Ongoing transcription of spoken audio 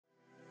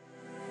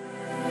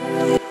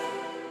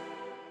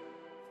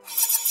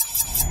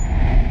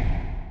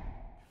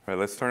All right,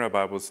 let's turn our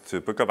Bibles to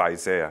the book of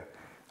Isaiah.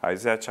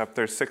 Isaiah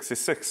chapter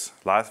 66,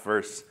 last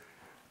verse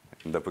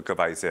in the book of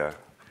Isaiah.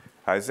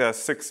 Isaiah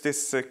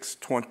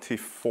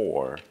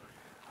 66:24.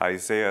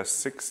 Isaiah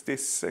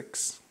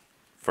 66,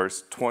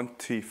 verse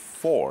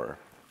 24.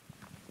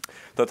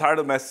 The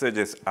title of the message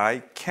is, I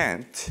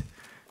can't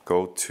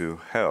go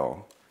to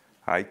hell.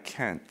 I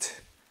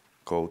can't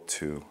go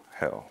to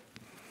hell.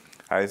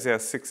 Isaiah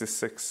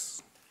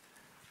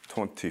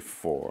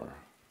 66:24.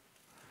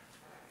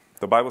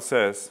 The Bible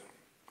says,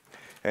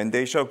 and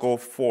they shall go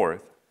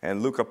forth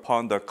and look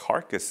upon the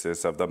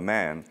carcasses of the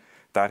man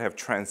that have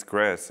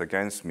transgressed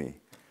against me.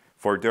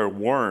 For their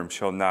worm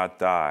shall not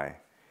die,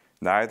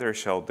 neither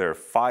shall their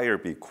fire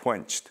be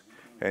quenched,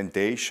 and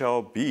they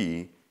shall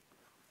be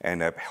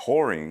an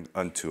abhorring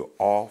unto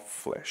all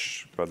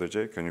flesh. Brother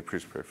Jay, can you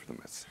please pray for the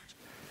message?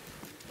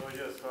 Lord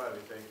Jesus Christ,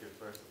 we thank you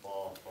first of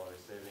all for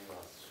saving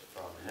us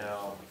from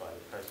hell by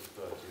the precious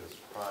blood of Jesus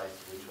Christ,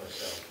 which was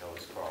shed on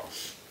Calvary's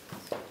cross.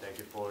 Thank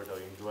you for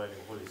the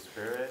indwelling Holy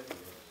Spirit.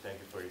 Thank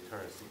you for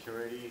eternal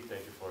security.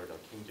 Thank you for the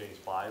King James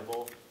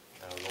Bible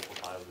and a local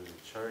Bible in the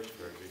church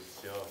where we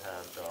still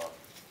have the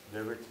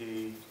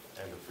liberty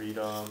and the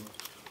freedom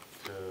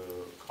to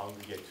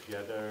congregate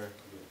together,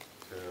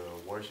 to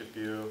worship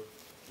you,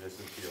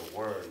 listen to your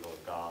word,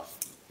 Lord God.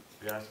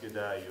 We ask you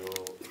that you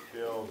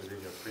fill within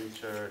your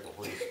preacher the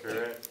Holy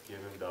Spirit, give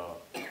him the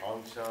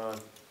unction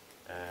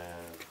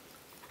and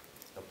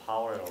the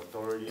power and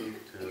authority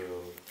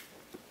to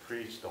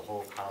preach the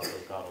whole counsel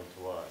of God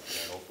unto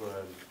us, and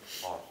open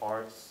our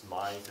hearts,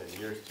 minds, and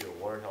ears to your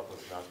word. Help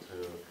us not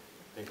to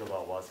think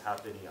about what's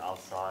happening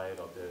outside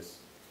of this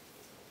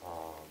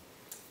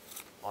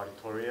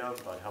auditorium,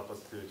 but help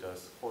us to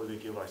just wholly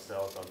give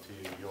ourselves unto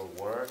your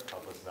word.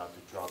 Help us not to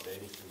drop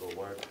any single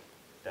word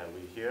that we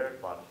hear,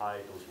 but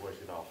hide those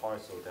words in our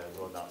hearts so that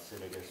we will not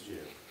sin against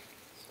you.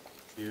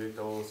 Be with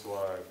those who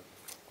are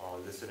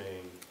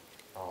listening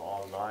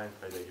online.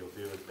 Pray that you'll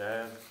be with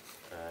them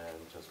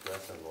and just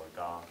bless them, Lord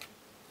God.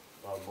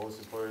 Most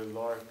important,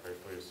 Lord, pray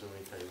for your soon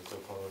return in so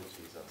called Lord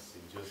Jesus.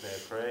 In Jesus' name I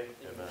pray.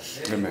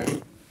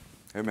 Amen.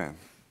 Amen. Amen.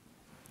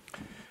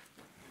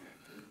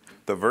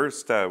 The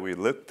verse that we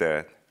looked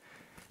at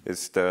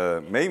is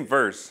the main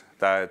verse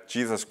that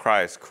Jesus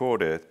Christ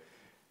quoted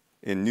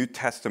in New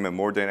Testament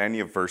more than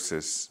any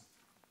verses.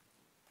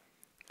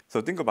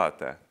 So think about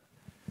that.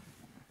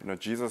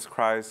 Jesus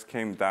Christ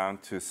came down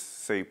to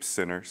save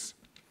sinners.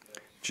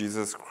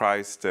 Jesus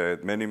Christ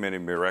did many, many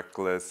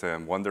miraculous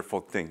and wonderful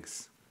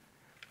things.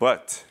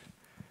 But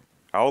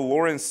our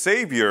Lord and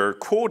Savior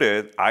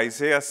quoted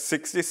Isaiah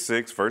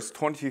 66, verse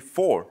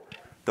 24,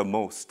 the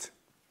most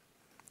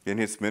in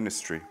his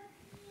ministry.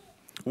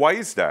 Why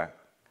is that?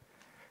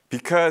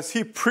 Because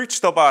he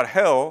preached about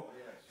hell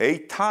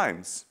 8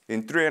 times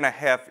in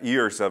 3.5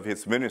 years of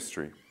his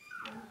ministry.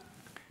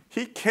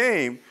 He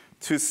came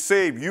to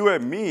save you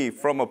and me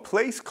from a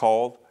place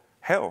called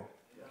hell.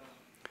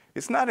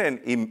 It's not an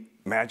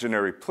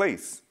imaginary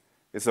place.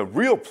 It's a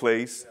real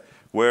place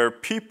where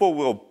people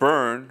will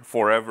burn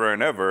forever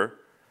and ever.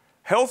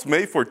 Hell's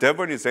made for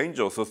devil and his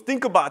angels. So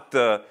think about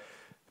the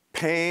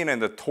pain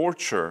and the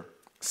torture,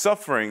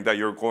 suffering that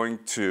you're going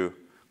to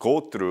go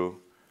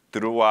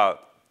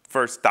throughout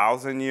first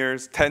 1,000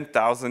 years,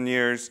 10,000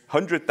 years,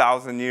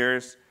 100,000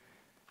 years,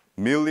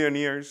 million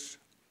years,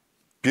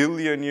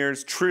 billion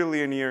years,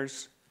 trillion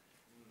years,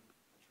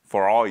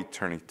 for all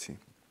eternity.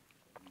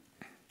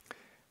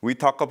 We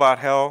talk about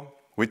hell.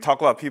 We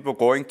talk about people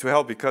going to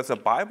hell because the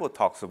Bible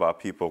talks about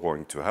people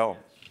going to hell.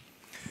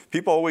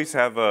 People always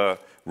have a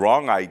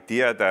wrong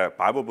idea that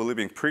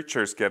Bible-believing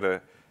preachers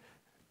get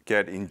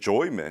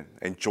enjoyment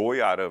and joy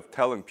out of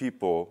telling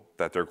people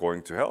that they're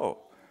going to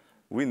hell.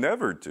 We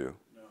never do.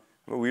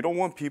 No. We don't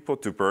want people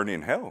to burn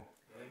in hell.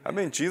 I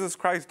mean, Jesus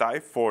Christ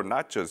died for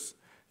not just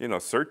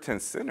certain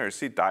sinners.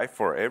 He died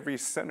for every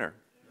sinner.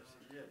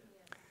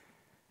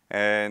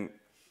 And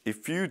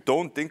if you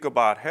don't think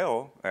about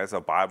hell as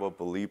a Bible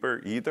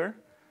believer either,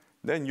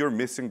 then you're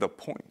missing the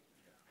point.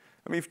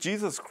 I mean, if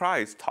Jesus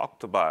Christ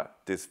talked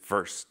about this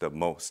verse the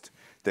most,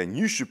 then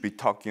you should be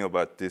talking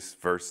about this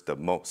verse the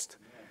most.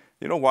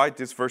 You know why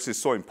this verse is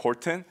so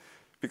important?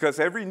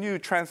 Because every new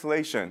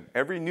translation,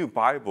 every new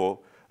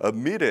Bible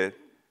omitted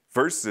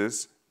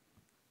verses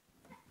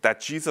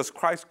that Jesus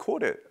Christ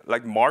quoted,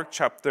 like Mark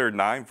chapter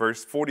 9,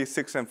 verse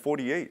 46 and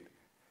 48.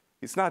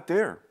 It's not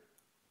there.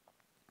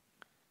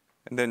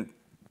 And then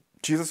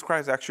Jesus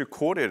Christ actually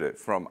quoted it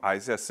from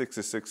Isaiah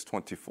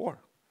 66:24.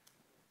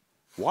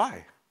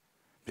 Why?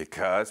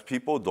 Because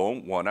people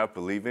don't want to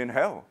believe in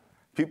hell.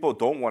 People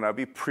don't want to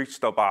be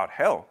preached about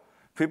hell.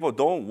 People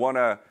don't want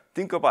to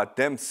think about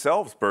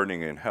themselves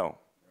burning in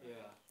hell. Yeah.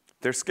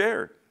 They're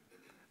scared.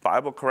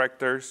 Bible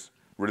correctors,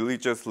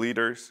 religious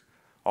leaders,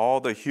 all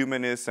the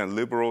humanists and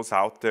liberals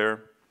out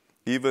there,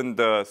 even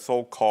the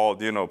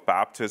so-called,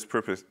 Baptist,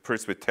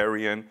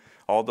 Presbyterian,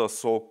 all the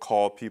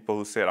so-called people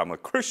who said, I'm a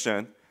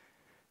Christian.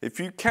 If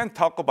you can't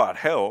talk about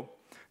hell,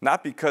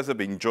 not because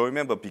of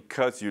enjoyment, but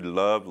because you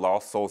love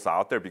lost souls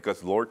out there, because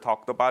the Lord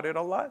talked about it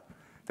a lot,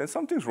 then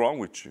something's wrong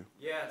with you.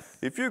 Yes.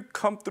 If you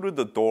come through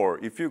the door,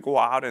 if you go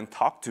out and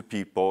talk to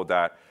people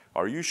that,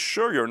 are you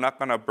sure you're not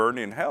going to burn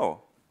in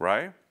hell,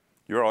 right?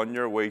 You're on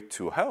your way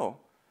to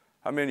hell.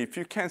 I mean, if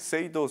you can't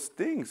say those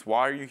things,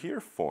 why are you here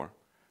for?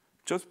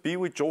 Just be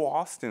with Joel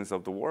Ostins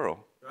of the world.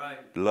 Right.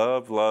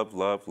 Love, love,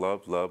 love,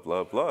 love, love,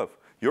 love, love.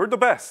 You're the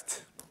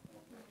best.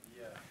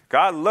 Yeah.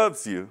 God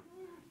loves you,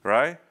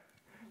 right?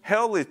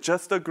 Hell is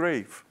just a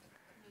grave.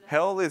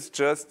 Hell is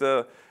just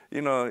a,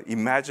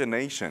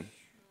 imagination.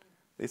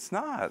 It's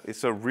not.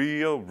 It's a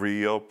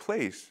real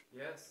place.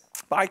 Yes.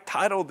 But I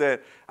titled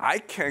it, I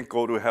Can't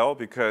Go to Hell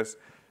because,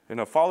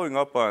 following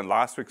up on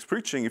last week's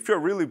preaching, if you're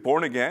really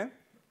born again,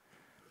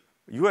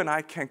 you and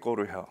I can't go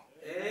to hell.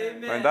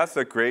 Amen. And that's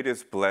the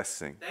greatest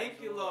blessing.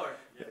 Thank you, Lord.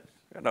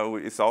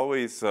 It's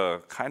always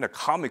kind of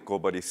comical,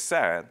 but it's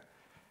sad.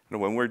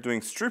 When we're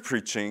doing street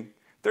preaching,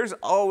 there's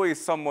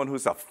always someone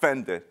who's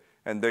offended,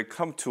 and they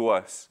come to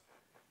us,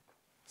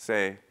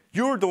 say,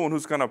 you're the one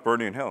who's going to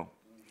burn in hell.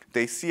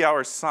 They see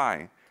our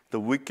sign, the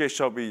wicked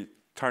shall be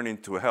turned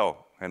into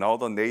hell. And all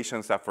the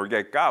nations that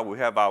forget God, we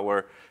have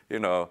our,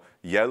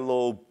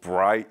 yellow,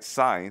 bright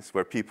signs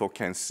where people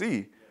can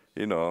see,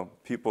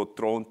 people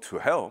thrown to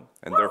hell.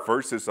 And their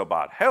verses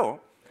about hell.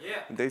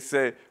 Yeah. And they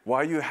say,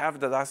 why you have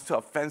that? That's too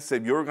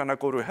offensive. You're going to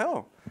go to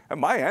hell. And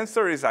my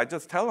answer is, I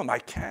just tell them, I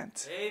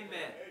can't.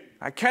 Amen.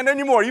 I can't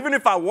anymore. Even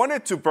if I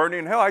wanted to burn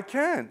in hell, I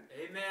can't.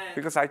 Amen.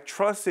 Because I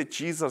trusted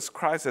Jesus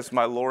Christ as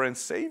my Lord and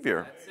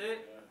Savior. That's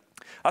it.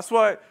 That's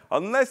why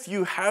unless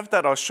you have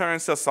that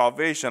assurance of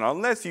salvation,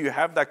 unless you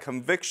have that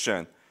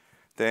conviction,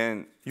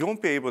 then you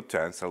won't be able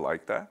to answer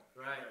like that.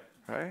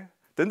 Right?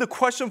 Then the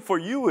question for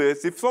you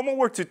is, if someone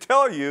were to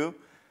tell you,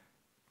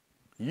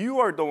 you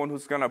are the one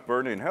who's going to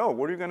burn in hell,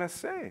 what are you going to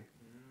say?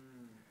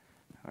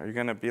 Are you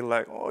going to be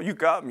like, oh, you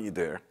got me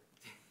there?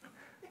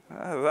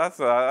 That's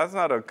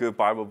not a good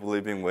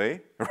Bible-believing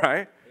way,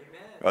 right? Amen.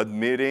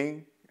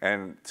 Admitting,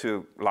 and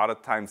to a lot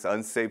of times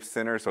unsaved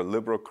sinners or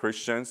liberal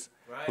Christians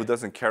who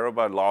doesn't care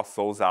about lost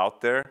souls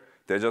out there.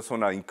 They just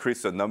want to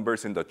increase the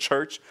numbers in the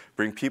church,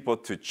 bring people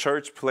to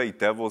church, play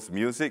devil's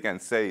music,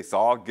 and say it's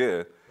all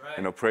good,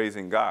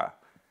 praising God.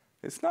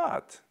 It's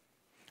not.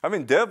 I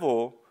mean,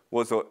 devil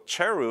was a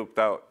cherub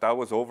that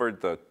was over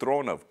the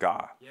throne of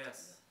God.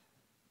 Yes.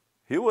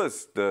 He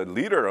was the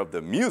leader of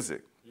the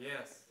music.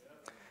 Yes.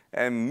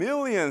 And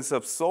millions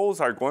of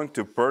souls are going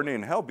to burn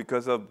in hell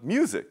because of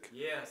music.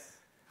 Yes.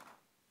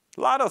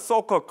 A lot of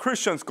so-called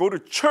Christians go to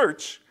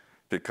church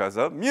because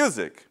of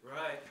music.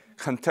 Right.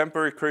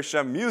 Contemporary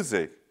Christian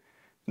music.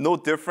 No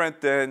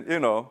different than,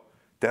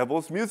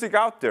 devil's music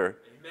out there.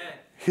 Amen.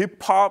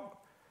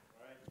 Hip-hop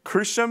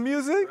Christian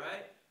music?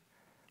 Right.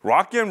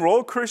 Rock and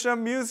roll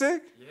Christian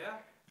music? Yeah.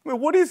 I mean,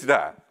 what is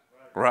that?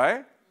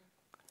 Right?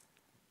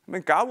 I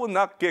mean, God will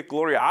not get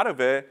glory out of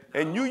it.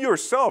 And you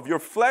yourself, your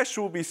flesh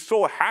will be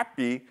so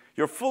happy,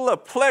 you're full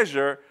of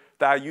pleasure,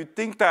 that you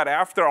think that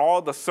after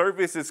all the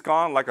service is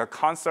gone, like a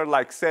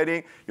concert-like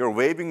setting, you're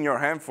waving your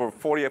hand for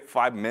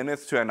 45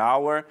 minutes to an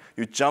hour.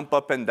 You jump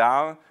up and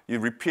down. You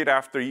repeat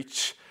after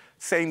each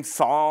same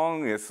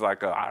song. It's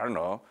like, I don't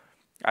know.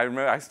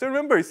 I still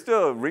remember, it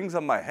still rings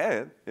on my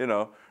head.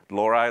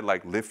 Lord, I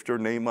lift your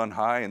name on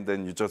high, and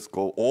then you just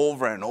go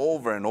over and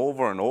over and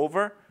over and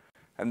over.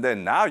 And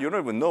then now you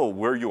don't even know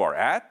where you are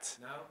at.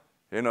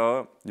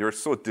 No. You're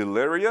so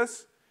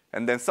delirious.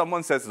 And then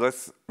someone says,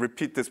 let's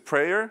repeat this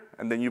prayer.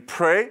 And then you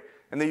pray,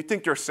 and then you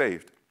think you're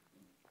saved.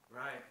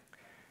 Right.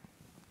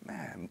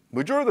 Man,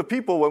 majority of the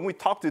people, when we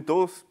talk to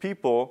those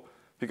people,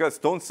 because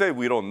don't say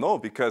we don't know,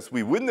 because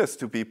we witness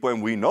to people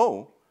and we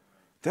know,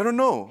 they don't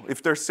know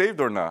if they're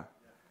saved or not.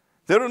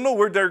 They don't know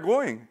where they're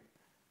going.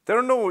 They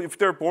don't know if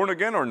they're born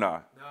again or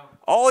not. No.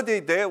 All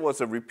they did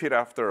was a repeat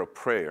after a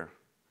prayer.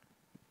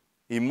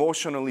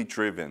 Emotionally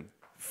driven,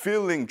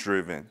 feeling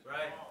driven,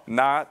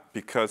 not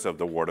because of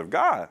the Word of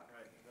God.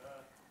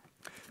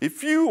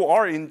 If you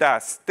are in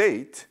that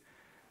state,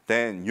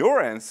 then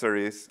your answer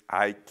is,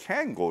 I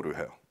can go to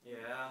hell. Yeah.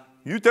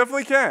 You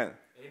definitely can.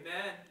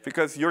 Amen.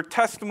 Because your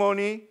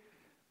testimony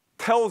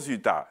tells you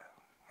that,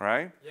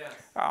 right? Yes.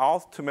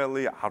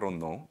 Ultimately, I don't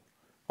know.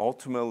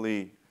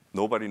 Ultimately,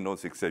 nobody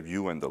knows except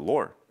you and the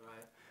Lord.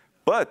 Right.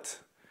 But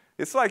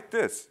it's like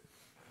this.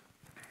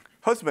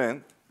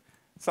 Husband,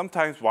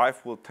 sometimes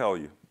wife will tell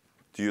you,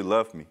 do you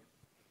love me?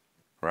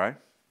 Right?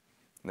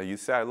 Now you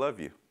say, I love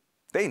you.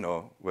 They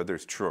know whether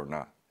it's true or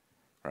not.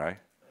 Right?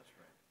 That's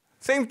right.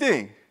 Same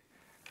thing.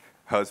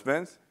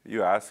 Husbands,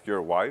 you ask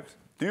your wives,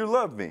 do you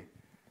love me?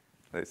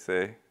 They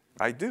say,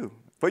 I do.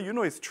 But you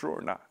know it's true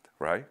or not,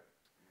 right?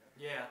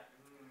 Yeah.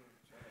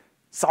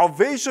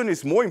 Salvation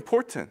is more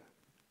important.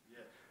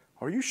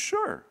 Are you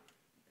sure?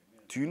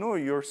 Do you know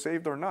you're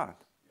saved or not?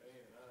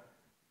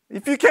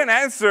 If you can't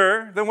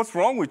answer, then what's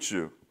wrong with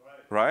you?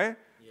 Right?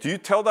 Do you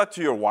tell that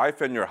to your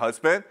wife and your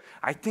husband?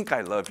 I think I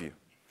love you.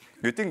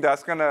 You think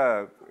that's going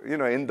to,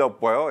 end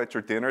up well at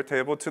your dinner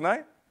table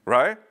tonight?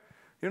 Right?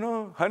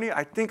 Honey,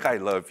 I think I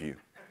love you.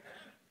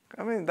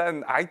 I mean,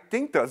 then I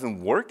think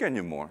doesn't work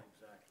anymore.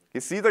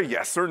 It's either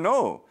yes or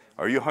no.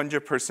 Are you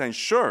 100%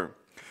 sure?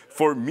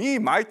 For me,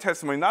 my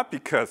testimony, not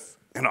because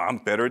I'm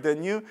better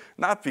than you,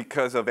 not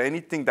because of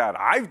anything that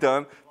I've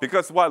done,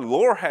 because what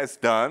Lord has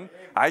done,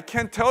 I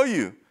can tell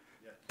you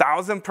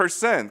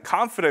 1,000%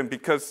 confident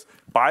because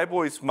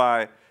Bible is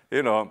my,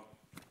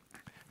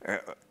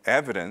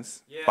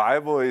 evidence. Yeah.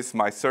 Bible is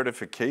my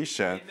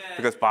certification. Amen.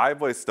 Because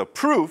Bible is the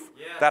proof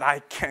Yeah. that I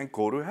can't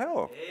go to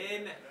hell.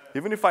 Amen.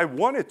 Even if I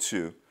wanted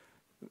to.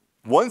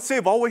 Once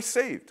saved, always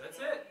saved. That's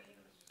it.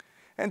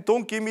 And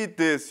don't give me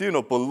this,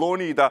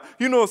 baloney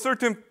that,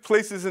 certain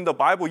places in the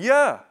Bible,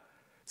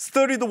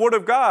 study the Word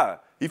of God.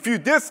 If you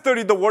did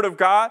study the Word of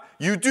God,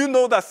 you do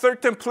know that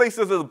certain places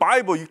of the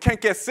Bible, you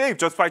can't get saved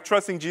just by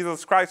trusting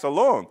Jesus Christ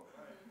alone.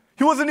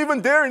 He wasn't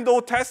even there in the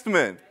Old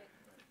Testament.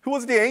 He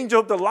was the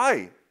angel of the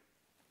light.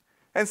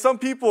 And some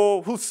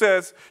people who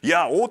says,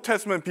 Old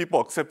Testament people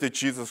accepted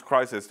Jesus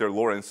Christ as their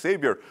Lord and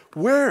Savior.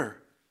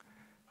 Where?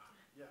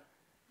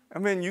 I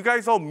mean, you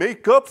guys all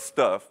make up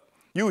stuff.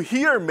 You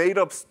hear made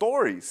up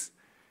stories.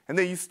 And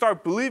then you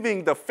start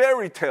believing the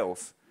fairy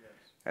tales.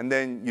 And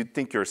then you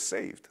think you're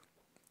saved.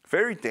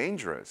 Very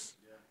dangerous.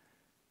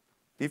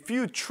 If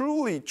you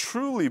truly,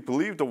 truly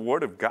believe the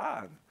Word of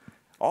God,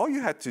 all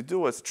you had to do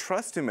was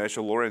trust Him as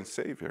your Lord and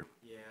Savior.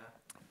 Yeah.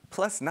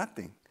 Plus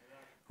nothing.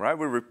 Right?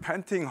 With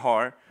repenting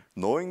heart,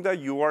 knowing that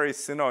you are a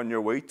sinner on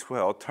your way to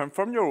hell, turn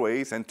from your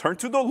ways and turn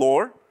to the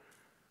Lord,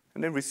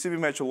 and then receive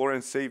Him as your Lord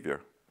and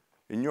Savior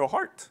in your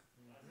heart.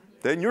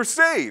 Then you're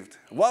saved.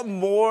 What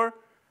more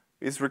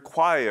is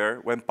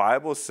required when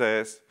Bible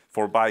says,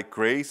 for by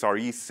grace are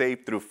ye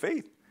saved through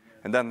faith,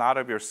 and that not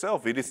of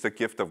yourself, it is the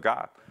gift of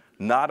God,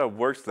 not of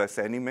works lest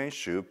any man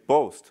should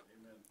boast.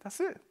 That's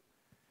it.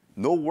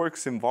 No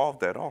works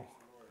involved at all.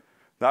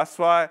 That's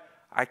why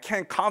I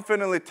can't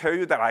confidently tell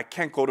you that I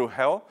can't go to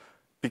hell,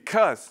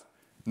 because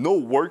no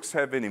works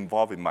have been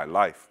involved in my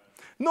life.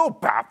 No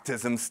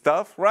baptism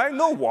stuff, right?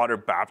 No water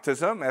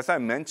baptism. As I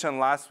mentioned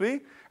last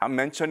week, I'm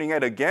mentioning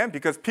it again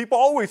because people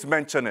always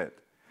mention it.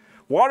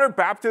 Water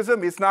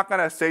baptism is not going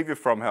to save you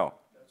from hell.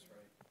 That's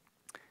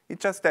right.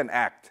 It's just an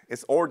act.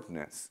 It's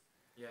ordinance.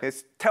 Yeah.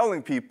 It's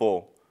telling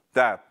people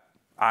that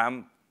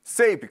I'm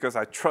saved because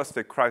I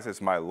trusted Christ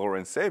as my Lord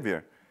and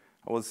Savior.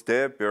 I was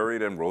dead,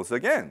 buried, and rose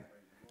again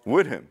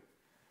with Him.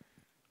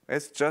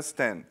 It's just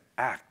an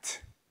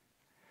act.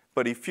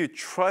 But if you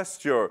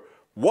trust your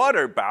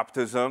water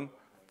baptism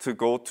to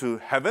go to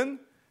heaven,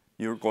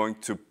 you're going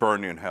to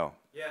burn in hell.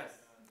 Yes.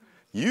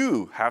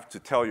 You have to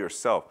tell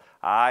yourself,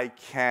 I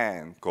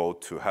can go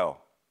to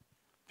hell.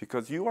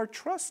 Because you are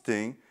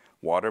trusting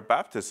water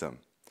baptism.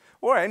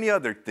 Or any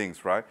other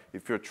things, right?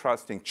 If you're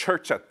trusting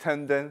church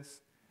attendance,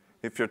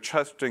 if you're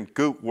trusting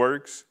good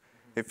works,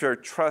 if you're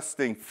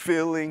trusting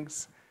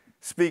feelings,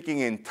 speaking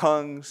in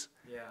tongues,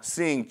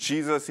 seeing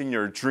Jesus in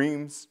your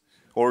dreams,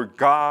 or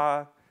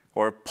God,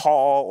 or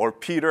Paul, or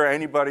Peter,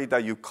 anybody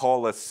that you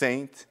call a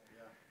saint,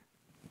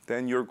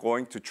 then you're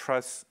going to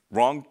trust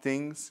wrong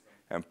things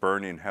and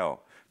burn in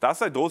hell. That's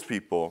why those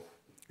people,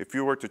 if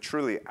you were to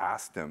truly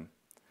ask them,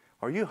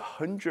 are you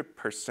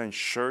 100%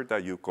 sure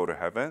that you go to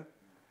heaven?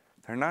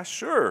 They're not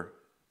sure.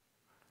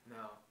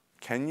 No.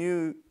 Can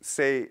you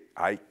say,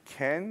 I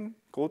can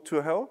go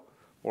to hell,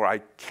 or I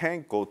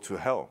can't go to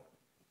hell?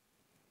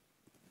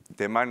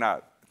 They might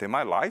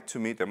lie to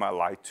me, they might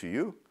lie to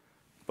you,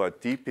 but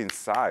deep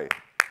inside,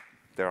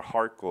 their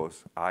heart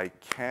goes, I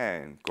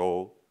can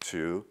go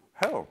to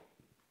hell.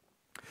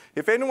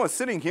 If anyone's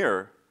sitting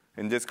here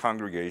in this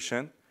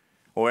congregation,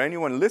 or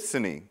anyone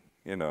listening,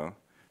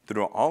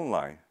 through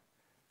online,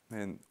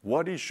 then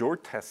what is your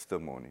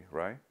testimony,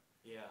 right?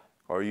 Yeah.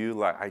 Are you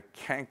like, I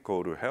can't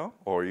go to hell?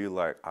 Or are you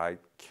like, I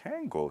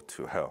can go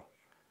to hell?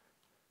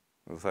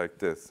 It was like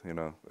this,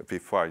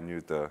 before I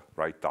knew the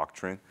right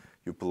doctrine,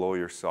 you blow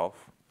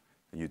yourself,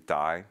 you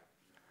die.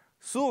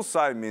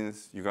 Suicide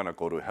means you're going to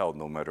go to hell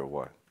no matter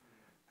what.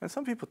 And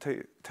some people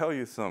tell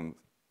you some,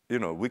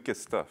 wicked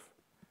stuff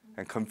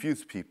and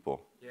confuse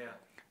people. Yeah.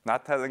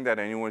 Not telling that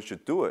anyone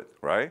should do it,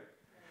 right?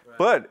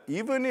 But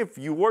even if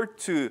you were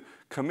to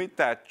commit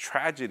that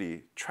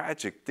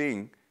tragic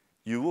thing,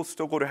 you will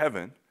still go to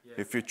heaven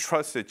if you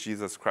trusted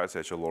Jesus Christ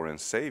as your Lord and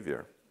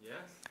Savior. Yes.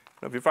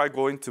 Now, before I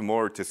go into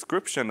more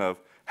description of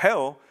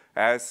hell,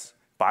 as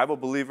Bible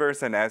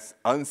believers and as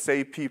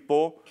unsaved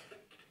people,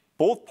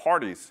 both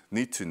parties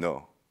need to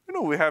know.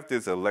 We have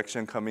this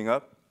election coming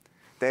up.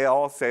 They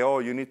all say,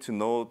 you need to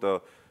know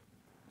the,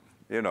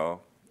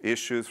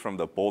 issues from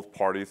the both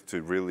parties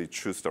to really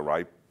choose the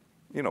right,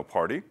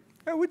 party,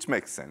 which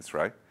makes sense,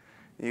 right?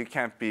 You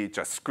can't be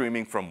just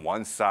screaming from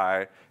one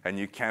side, and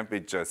you can't be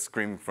just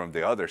screaming from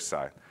the other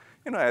side.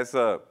 As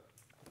a,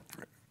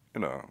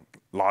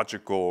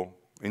 logical,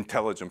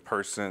 intelligent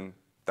person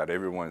that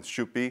everyone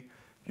should be,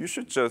 you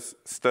should just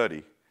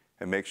study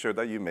and make sure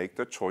that you make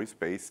the choice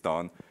based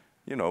on,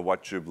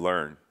 what you've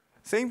learned.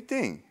 Same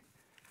thing.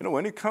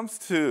 When it comes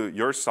to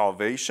your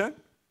salvation,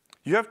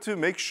 you have to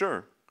make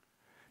sure.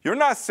 You're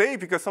not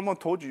saved because someone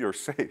told you you're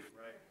saved,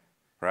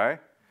 right?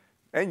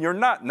 And you're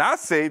not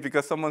saved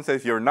because someone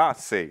says you're not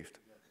saved.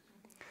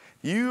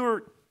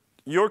 Your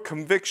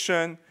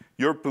conviction,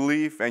 your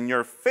belief and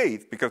your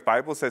faith, because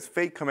Bible says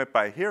faith cometh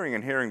by hearing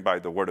and hearing by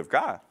the word of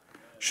God,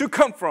 should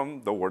come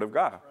from the word of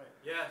God.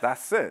 Yes.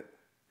 That's it.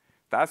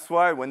 That's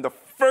why when the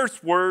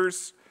first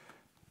words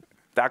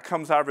that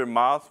comes out of your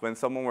mouth, when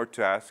someone were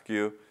to ask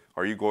you,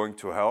 are you going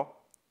to hell?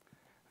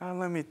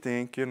 Let me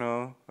think,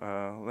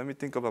 let me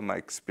think about my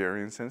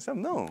experience. And say,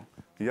 no,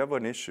 you have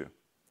an issue.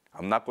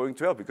 I'm not going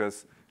to hell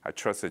because I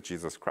trusted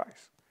Jesus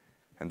Christ.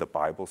 And the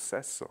Bible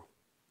says so.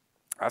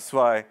 That's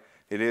why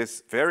it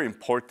is very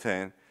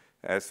important,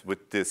 as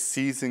with this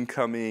season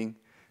coming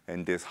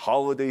and this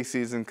holiday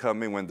season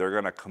coming, when they're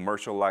going to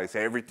commercialize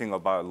everything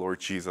about Lord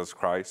Jesus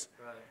Christ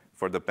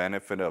for the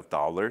benefit of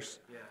dollars.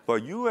 Yeah.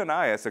 But you and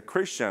I, as a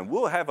Christian,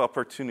 will have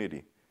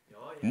opportunity,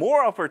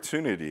 more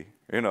opportunity,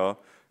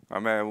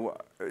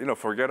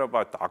 forget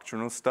about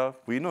doctrinal stuff.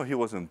 We know he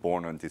wasn't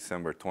born on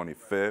December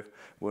 25th.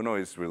 We know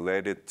it's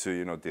related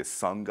to, the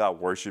sun god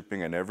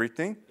worshiping and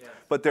everything. Yes.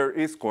 But there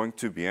is going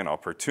to be an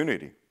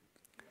opportunity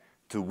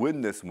to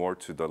witness more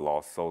to the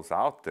lost souls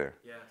out there.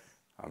 Yes.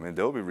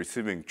 They'll be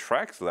receiving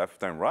tracts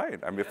left and right.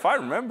 If I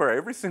remember,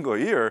 every single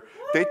year,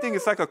 they think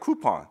it's like a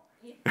coupon,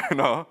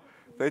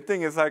 They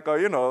think it's like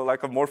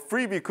like a more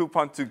freebie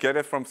coupon to get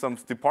it from some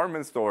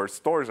department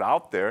stores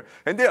out there,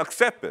 and they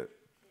accept it.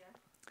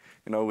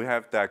 We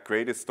have that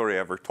greatest story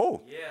ever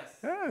told. Yes.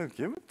 Yeah,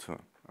 give it to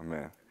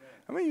them.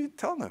 You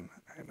tell them,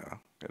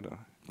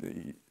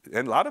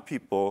 and a lot of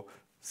people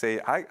say,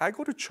 I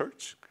go to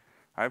church.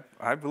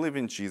 I believe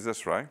in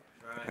Jesus, right?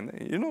 And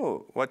you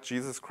know what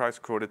Jesus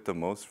Christ quoted the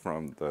most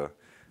from the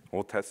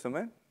Old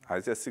Testament?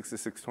 Isaiah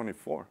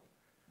 66:24,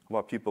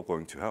 about people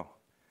going to hell.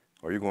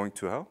 Are you going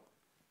to hell?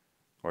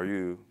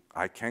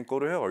 I can't go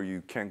to hell, or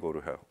you can't go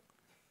to hell?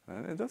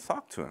 And just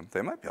talk to them.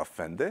 They might be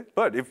offended.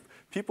 But if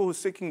people who are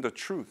seeking the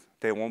truth,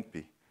 they won't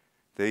be.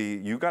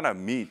 You got to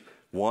meet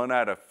 1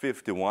 out of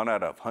 50, 1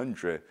 out of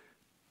 100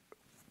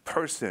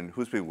 person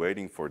who's been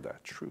waiting for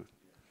that truth.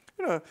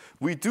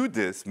 We do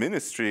this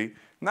ministry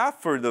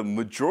not for the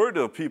majority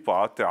of people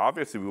out there.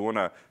 Obviously, we want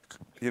to,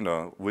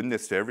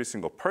 witness to every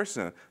single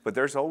person. But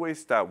there's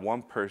always that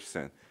one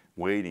person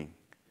waiting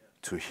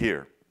to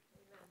hear.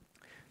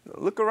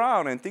 Look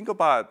around and think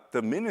about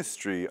the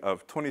ministry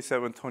of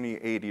 27,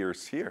 28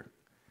 years here.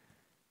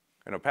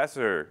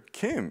 Pastor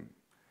Kim,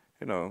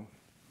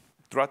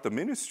 throughout the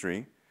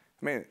ministry,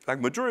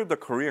 majority of the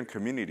Korean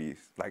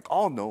communities,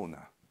 all know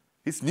now.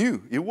 It's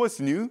new. It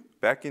was new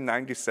back in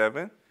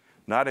 97,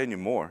 not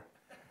anymore.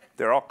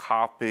 They're all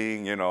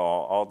copying,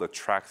 all the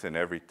tracks and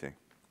everything.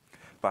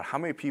 But how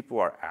many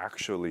people are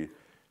actually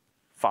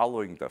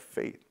following the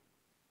faith?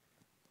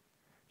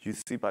 You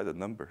see by the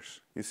numbers.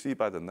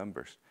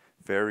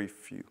 Very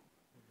few.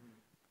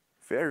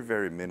 Very,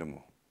 very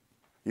minimal.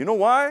 You know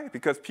why?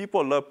 Because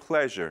people love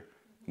pleasure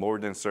more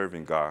than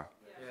serving God.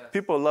 Yes.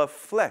 People love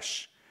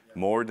flesh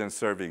more than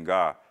serving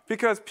God.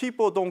 Because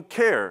people don't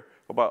care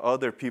about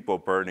other people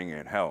burning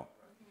in hell.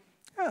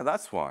 Yeah,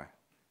 that's why,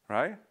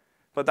 right?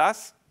 But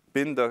that's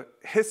been the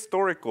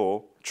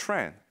historical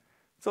trend.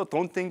 So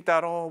don't think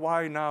that,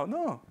 why now?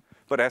 No.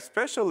 But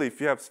especially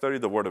if you have studied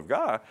the Word of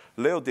God,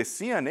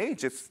 Laodicean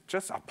age, it's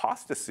just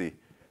apostasy.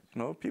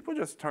 People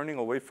just turning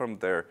away from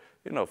their,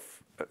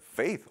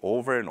 faith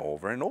over and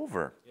over and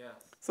over. Yes.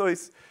 So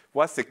it's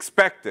what's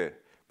expected.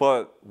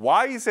 But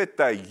why is it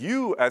that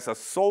you, as a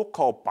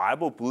so-called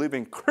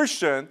Bible-believing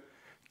Christian,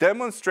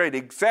 demonstrate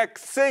exact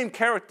same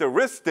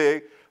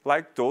characteristic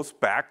like those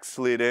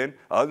backslidden,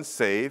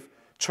 unsaved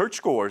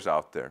churchgoers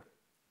out there?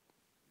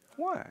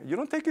 Why? You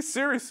don't take it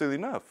seriously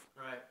enough.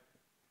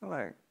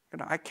 Right.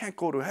 I can't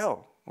go to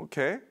hell.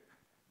 Okay.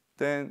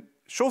 Then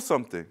show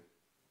something.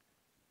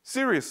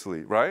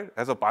 Seriously, right?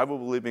 As a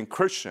Bible-believing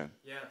Christian.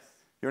 Yes.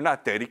 You're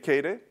not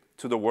dedicated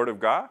to the Word of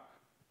God.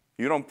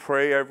 You don't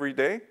pray every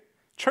day.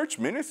 Church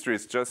ministry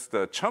is just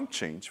a chump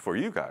change for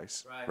you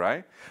guys,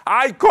 right?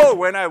 I go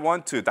when I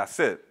want to. That's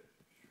it.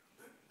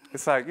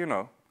 It's like,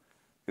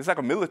 it's like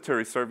a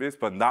military service,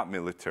 but not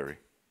military.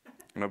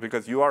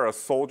 Because you are a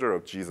soldier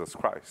of Jesus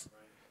Christ.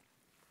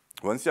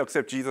 Once you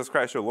accept Jesus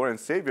Christ, your Lord and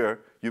Savior,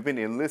 you've been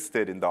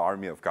enlisted in the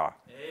army of God.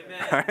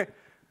 Amen. Right?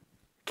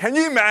 Can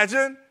you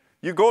imagine?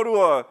 You go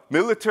to a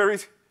military,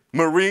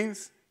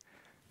 Marines,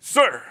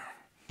 sir,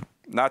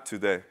 not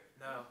today.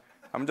 No.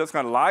 I'm just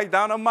going to lie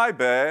down on my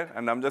bed,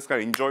 and I'm just going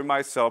to enjoy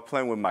myself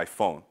playing with my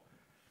phone.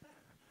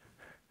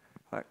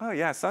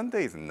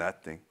 Sunday is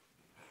nothing.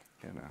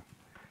 You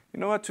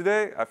know what,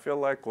 today I feel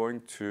like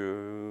going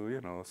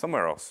to,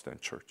 somewhere else than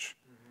church.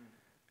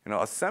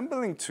 Mm-hmm.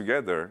 Assembling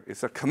together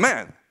is a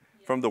command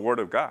from the Word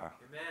of God.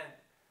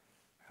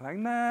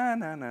 Amen.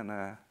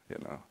 Nah,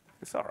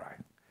 it's all right.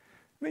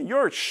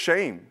 You're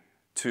ashamed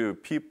to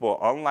people,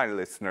 online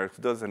listeners,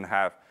 who doesn't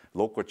have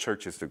local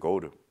churches to go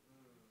to.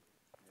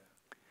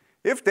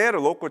 If they had a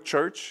local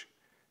church,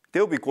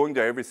 they'll be going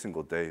there every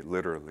single day,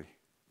 literally.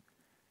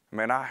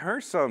 I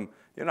heard some,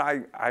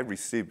 I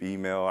receive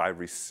email, I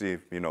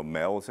receive,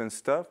 mails and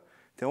stuff.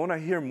 They want to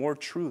hear more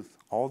truth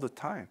all the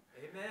time.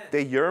 Amen.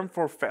 They yearn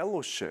for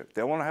fellowship.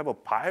 They want to have a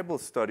Bible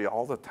study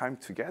all the time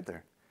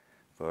together.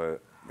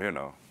 But,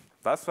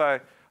 that's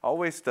why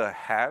always the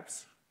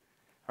haves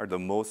are the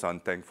most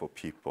unthankful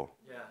people.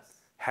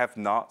 Yes.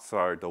 Have-nots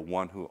are the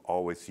one who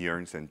always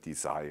yearns and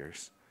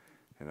desires.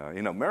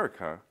 In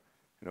America,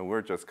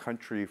 we're just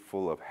country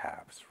full of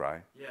haves,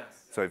 right?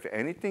 Yes. So if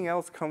anything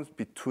else comes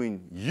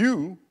between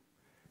you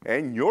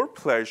and your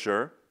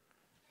pleasure,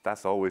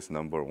 that's always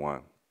number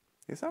one.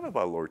 It's not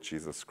about Lord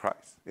Jesus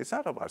Christ. It's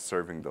not about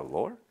serving the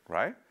Lord,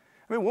 right?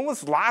 I mean, when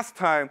was the last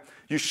time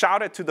you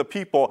shouted to the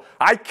people,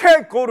 I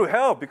can't go to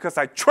hell because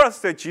I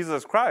trusted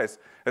Jesus Christ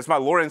as my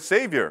Lord and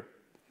Savior?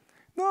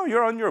 No,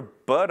 you're on your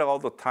butt all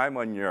the time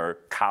on your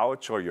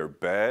couch or your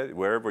bed,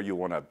 wherever you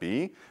want to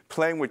be,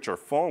 playing with your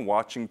phone,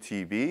 watching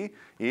TV,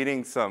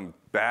 eating some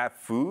bad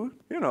food,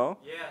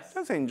 Yes.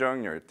 just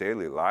enjoying your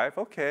daily life.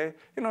 Okay,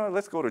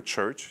 let's go to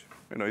church.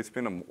 It's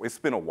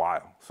been a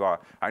while, so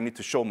I need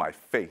to show my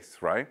faith,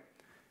 right?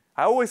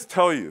 I always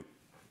tell you,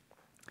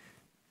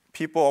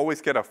 people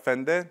always get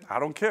offended. I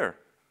don't care.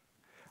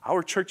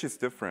 Our church is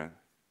different.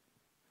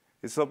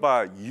 It's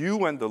about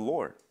you and the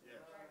Lord.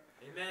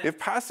 Amen. If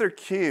Pastor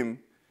Kim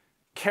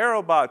care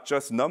about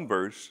just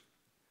numbers,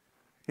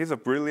 he's a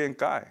brilliant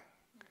guy.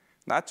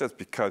 Not just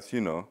because,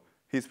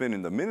 he's been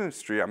in the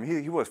ministry. I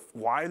mean, he was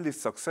widely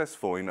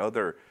successful in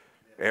other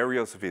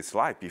areas of his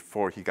life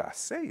before he got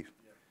saved.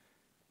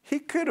 He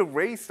could have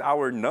raised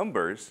our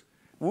numbers.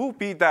 We'll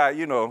be that,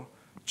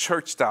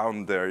 church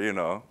down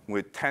there,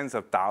 with tens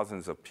of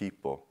thousands of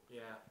people.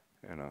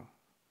 Yeah.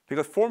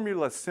 Because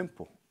formula is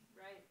simple,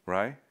 Right.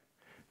 right?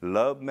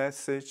 Love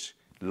message,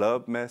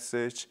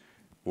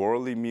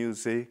 worldly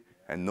music,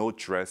 and no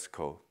dress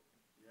code,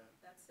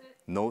 That's it.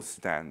 no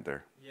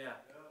standard. Yeah.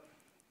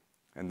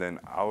 And then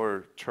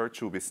our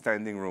church will be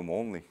standing room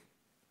only,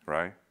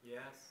 right?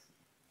 Yes.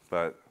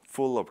 But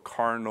full of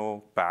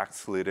carnal,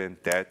 backslidden,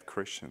 dead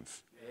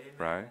Christians, Amen.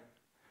 right?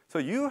 So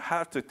you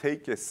have to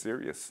take it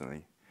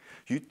seriously.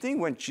 You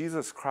think when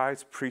Jesus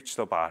Christ preached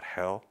about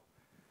hell,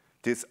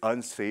 this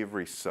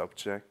unsavory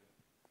subject,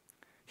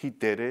 he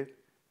did it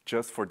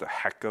just for the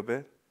heck of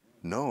it?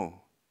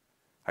 No.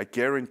 I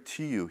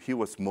guarantee you, he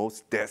was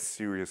most dead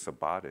serious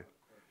about it.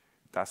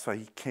 That's why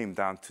he came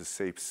down to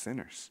save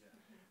sinners,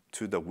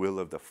 to the will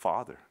of the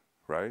Father,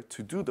 right?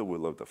 To do the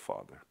will of the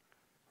Father,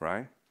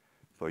 right?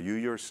 But you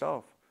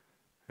yourself,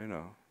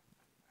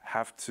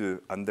 have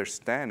to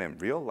understand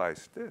and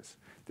realize this.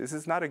 This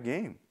is not a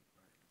game.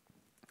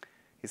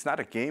 It's not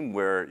a game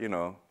where,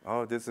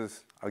 this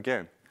is,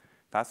 again,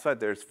 that's why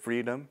there's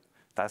freedom.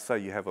 That's why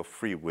you have a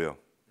free will,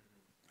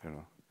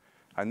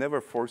 I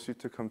never force you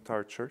to come to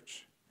our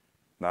church.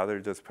 Neither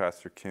does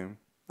Pastor Kim.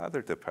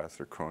 Neither did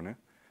Pastor Cronin.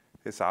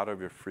 It's out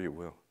of your free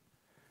will.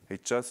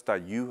 It's just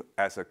that you,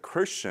 as a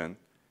Christian,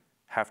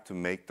 have to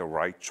make the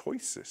right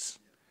choices.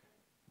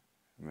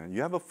 Amen.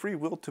 You have a free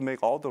will to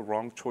make all the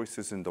wrong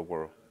choices in the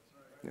world.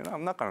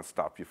 I'm not going to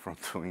stop you from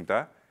doing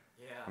that.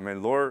 Yeah. I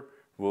mean, Lord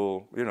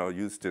will,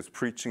 use this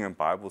preaching and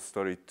Bible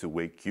study to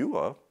wake you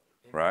up,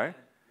 right?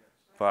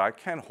 But I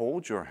can't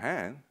hold your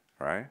hand,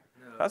 right?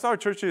 No. That's our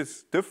church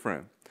is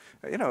different.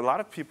 A lot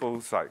of people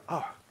who's like,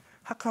 oh,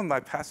 how come my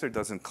pastor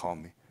doesn't call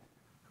me?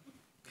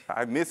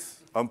 I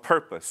miss on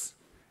purpose.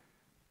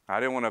 I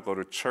didn't want to go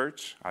to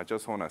church. I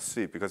just want to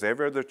see. Because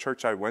every other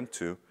church I went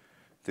to,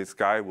 this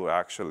guy will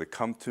actually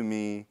come to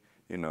me,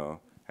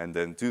 and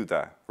then do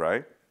that,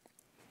 right?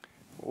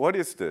 What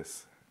is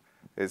this?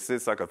 Is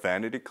this like a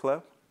vanity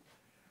club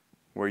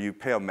where you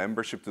pay a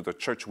membership to the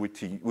church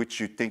which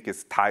you think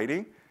is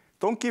tithing?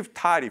 Don't give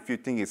tithe if you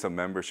think it's a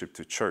membership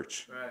to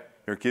church. Right.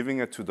 You're giving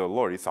it to the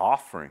Lord. It's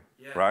offering,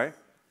 Yes. right?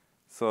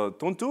 So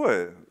don't do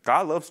it.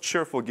 God loves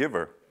cheerful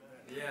giver.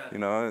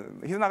 Yeah.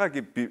 He's not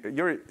gonna give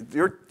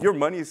your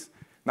money's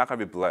not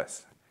gonna be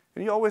blessed.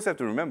 And you always have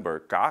to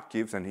remember, God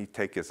gives and He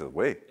takes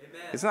away.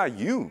 Amen. It's not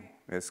you.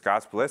 It's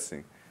God's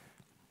blessing.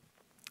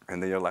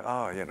 And then you're like,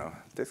 oh,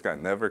 this guy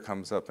never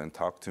comes up and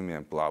talk to me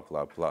and blah,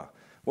 blah, blah.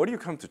 Why do you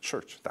come to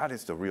church? That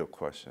is the real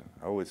question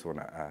I always want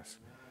to ask.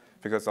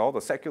 Because all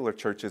the secular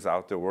churches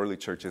out there, worldly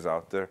churches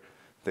out there,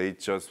 they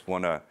just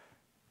want to,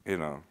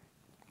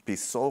 be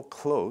so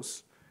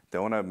close. They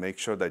want to make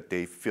sure that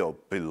they feel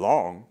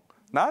belong.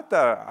 Not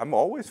that I'm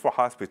always for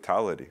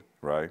hospitality,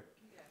 right?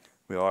 Yes.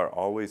 We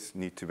always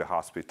need to be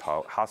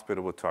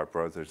hospitable to our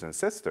brothers and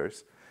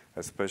sisters,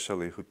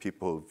 especially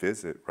people who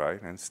visit,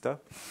 right, and stuff.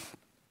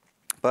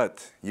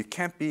 But you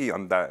can't be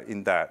in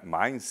that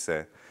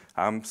mindset.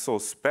 I'm so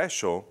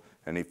special,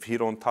 and if he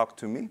don't talk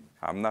to me,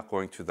 I'm not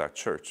going to that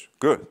church.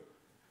 Good.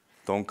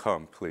 Don't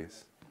come,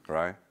 please,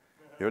 right?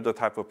 You're the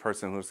type of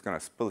person who's going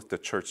to split the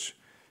church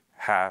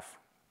half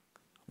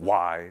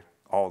wide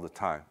all the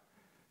time,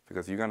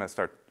 because you're going to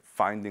start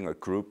finding a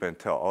group and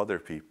tell other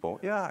people,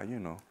 yeah,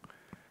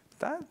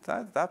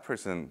 that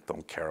person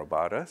don't care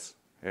about us,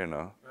 Right.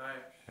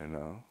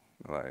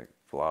 like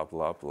blah,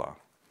 blah, blah.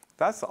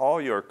 That's all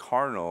your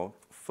carnal,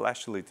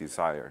 fleshly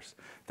desires.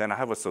 Then I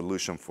have a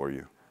solution for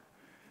you.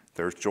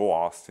 There's Joel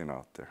Austin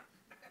out there,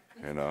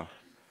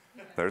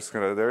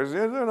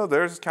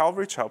 There's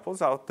Calvary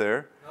Chapels out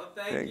there. No,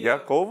 thank you.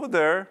 Go over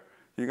there.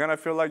 You're gonna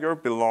feel like you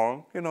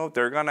belong.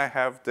 They're gonna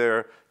have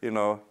their,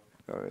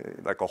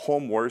 like a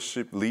home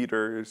worship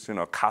leaders,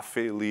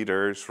 cafe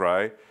leaders,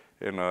 right?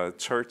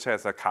 Church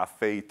has a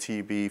cafe,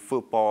 TV,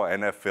 football,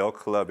 NFL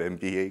club,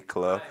 NBA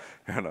club.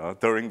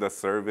 During the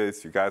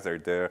service, you guys are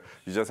there.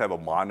 You just have a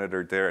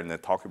monitor there and then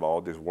talk about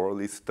all this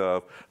worldly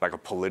stuff, like a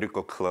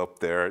political club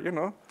there.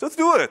 Just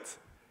do it.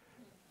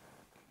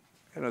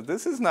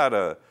 This is not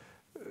a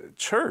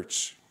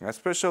church,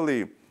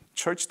 especially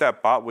church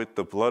that bought with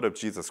the blood of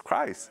Jesus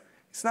Christ.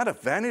 It's not a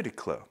vanity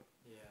club.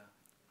 Yeah.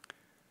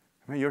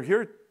 I mean, you're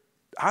here.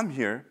 I'm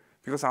here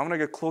because I want to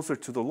get closer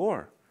to the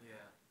Lord. Yeah.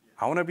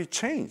 I want to be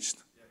changed.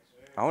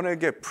 I want to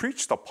get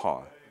preached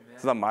upon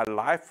so that my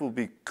life will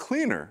be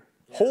cleaner,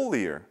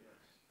 holier.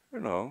 I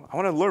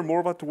want to learn more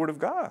about the Word of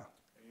God.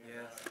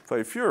 Yes. So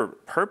if your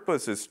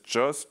purpose is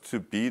just to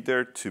be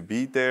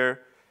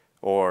there,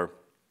 or,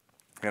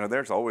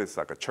 there's always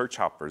like a church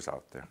hoppers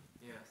out there.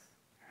 Yes.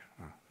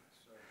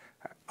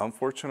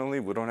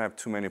 Unfortunately, we don't have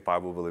too many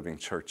Bible-believing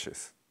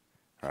churches,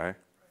 right?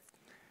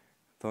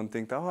 Don't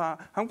think that,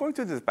 I'm going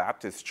to this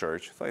Baptist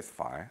church, so it's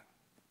fine.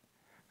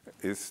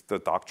 Is the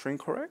doctrine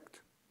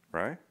correct,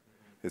 right?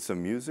 Is the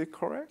music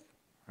correct,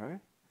 right?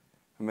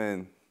 I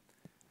mean,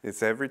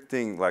 is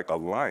everything like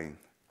aligned,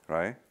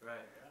 right? Right.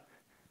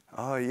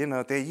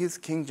 Oh, they use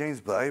King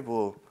James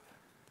Bible,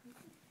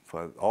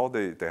 but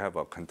they have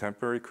a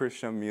contemporary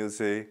Christian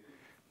music.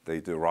 They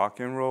do rock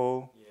and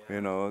roll.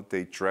 Yeah.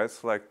 They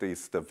dress like the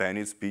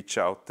Venice Beach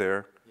out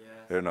there. Yes.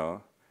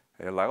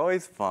 They're like, oh,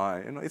 it's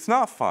fine. It's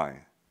not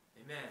fine.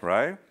 Amen.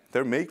 Right?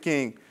 They're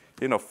making,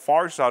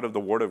 farce out of the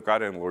Word of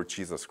God and Lord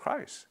Jesus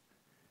Christ.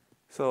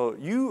 So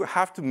you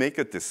have to make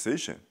a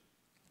decision,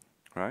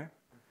 right?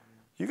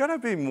 You got to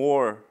be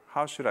more,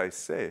 how should I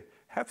say,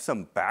 have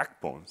some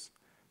backbones.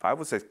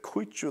 Bible says,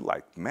 quit you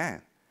like man.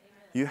 Amen.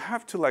 You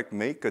have to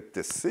make a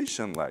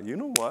decision like, you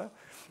know what?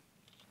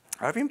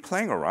 I've been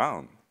playing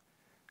around.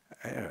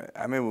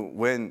 I mean,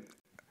 when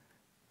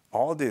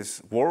all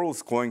this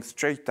world's going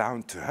straight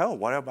down to hell,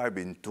 what have I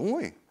been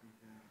doing?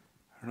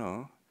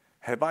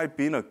 Have I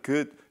been a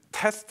good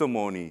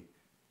testimony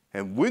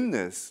and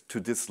witness to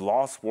this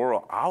lost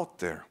world out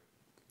there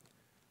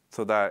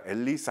so that at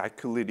least I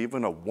could lead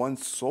even one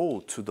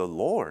soul to the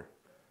Lord?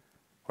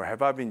 Or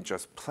have I been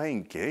just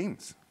playing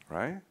games,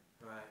 right?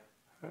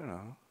 Right.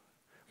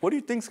 What do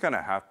you think's going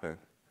to happen?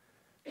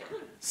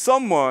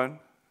 Someone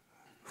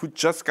who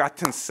just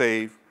gotten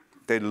saved,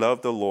 they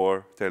love the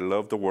Lord, they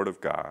love the Word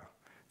of God,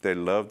 they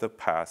love the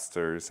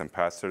pastors and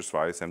pastors'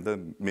 wives and the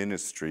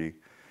ministry,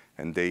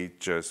 and they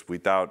just,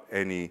 without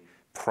any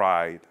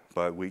pride,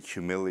 but with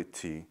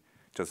humility,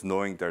 just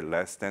knowing they're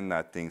less than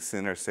nothing,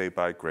 sinners saved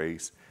by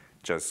grace,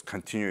 just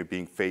continue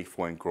being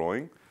faithful and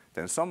growing.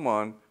 Then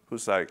someone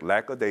who's like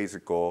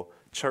lackadaisical,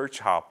 church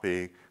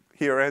hopping,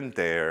 here and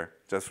there,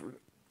 just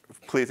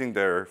pleasing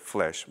their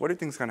flesh. What do you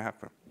think is going to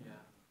happen? Yeah.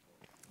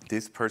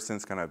 This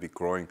person's going to be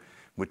growing,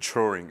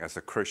 maturing as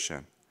a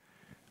Christian.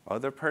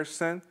 Other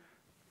person,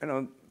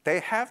 they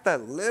have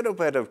that little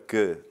bit of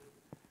good,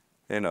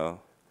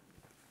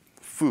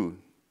 food,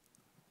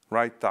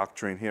 right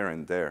doctrine here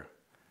and there,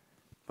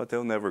 but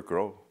they'll never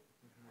grow.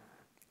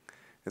 Mm-hmm.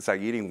 It's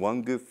like eating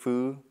one good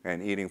food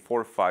and eating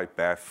 4 or 5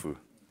 bad food.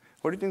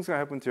 What do you think is going to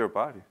happen to your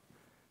body?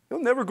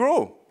 You'll never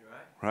grow,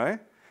 right?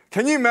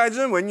 Can you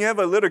imagine when you have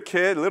a little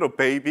kid, little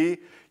baby,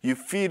 you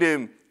feed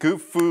him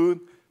good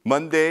food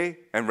Monday,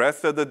 and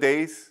rest of the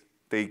days,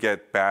 they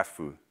get bad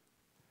food.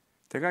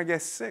 They're going to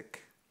get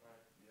sick.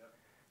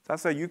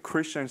 That's why you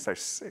Christians are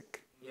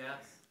sick. Yes.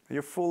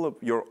 You're full of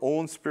your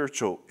own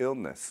spiritual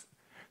illness.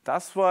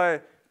 That's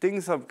why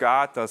things of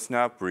God does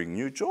not bring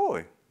you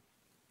joy.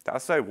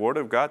 That's why Word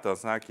of God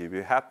does not give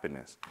you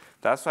happiness.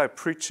 That's why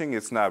preaching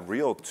is not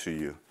real to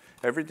you.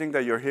 Everything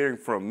that you're hearing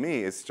from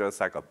me is just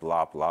like a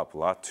blah, blah,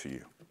 blah to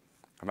you.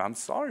 I'm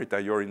sorry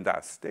that you're in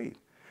that state.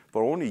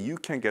 But only you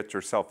can get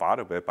yourself out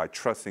of it by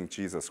trusting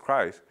Jesus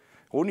Christ.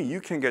 Only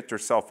you can get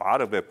yourself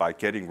out of it by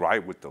getting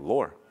right with the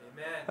Lord.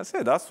 Amen. That's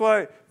it. That's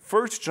why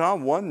 1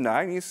 John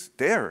 1:9 is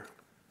there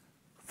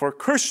for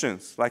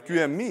Christians like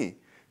you and me.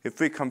 If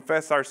we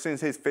confess our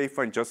sins, He's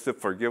faithful and just to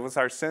forgive us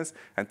our sins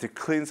and to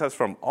cleanse us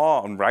from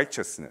all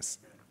unrighteousness.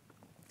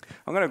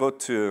 I'm going to go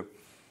to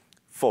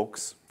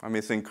folks.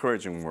 It's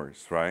encouraging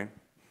words, right?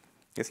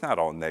 It's not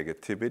all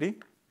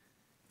negativity.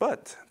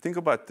 But think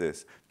about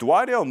this.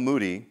 Dwight L.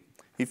 Moody,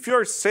 if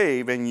you're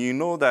saved and you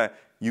know that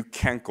you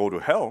can't go to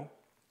hell,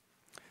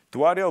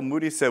 Dwight L.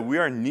 Moody said, we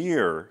are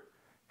nearer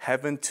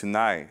heaven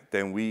tonight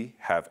than we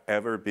have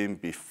ever been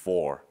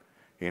before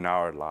in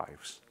our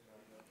lives.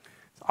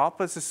 The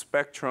opposite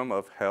spectrum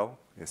of hell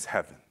is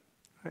heaven.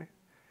 Right?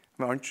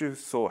 Aren't you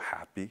so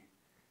happy?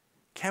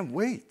 Can't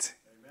wait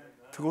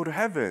to go to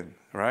heaven,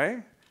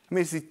 right?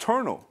 It's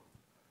eternal.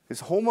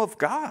 It's home of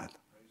God,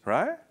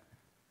 right?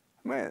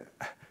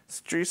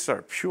 Streets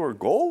are pure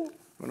gold,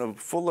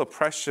 full of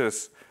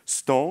precious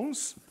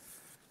stones.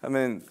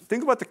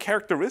 Think about the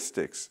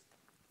characteristics.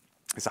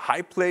 It's a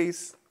high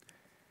place.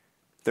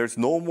 There's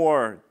no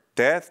more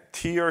death,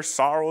 tears,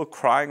 sorrow,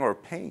 crying, or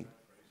pain.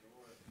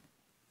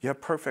 You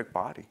have perfect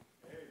body,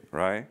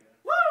 right?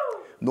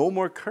 Woo! No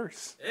more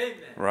curse, Amen.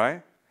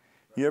 right?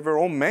 You have your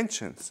own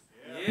mansions.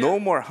 No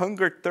more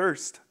hunger,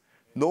 thirst.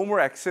 No more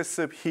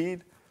excessive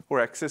heat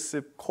or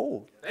excessive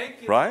cold.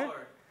 Thank you, Right?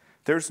 Lord.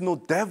 There's no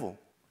devil.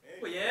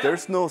 Oh, yeah.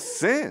 There's no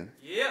sin.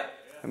 Yeah.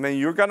 I mean,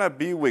 you're going to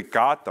be with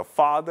God the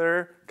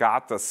Father,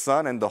 God the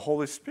Son, and the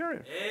Holy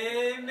Spirit.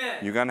 Amen.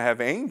 You're going to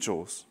have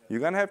angels. You're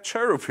going to have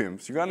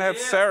cherubims. You're going to have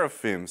Yeah.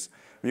 seraphims.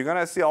 You're going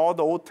to see all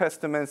the Old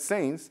Testament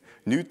saints,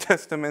 New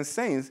Testament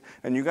saints,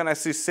 and you're going to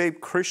see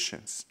saved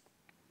Christians.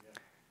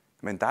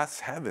 I mean, that's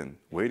heaven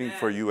waiting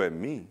for you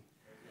and me.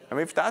 I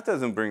mean, if that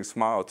doesn't bring a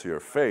smile to your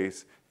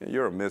face,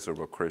 you're a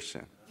miserable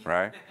Christian,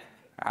 right?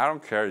 I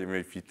don't care even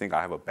if you think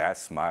I have a bad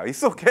smile.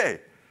 It's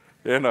okay.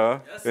 You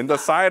know, in the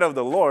sight of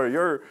the Lord,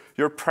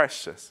 you're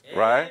precious,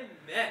 right?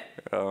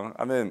 Amen.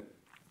 I mean,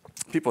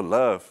 people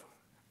love.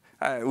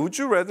 Would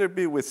you rather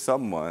be with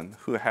someone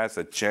who has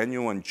a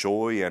genuine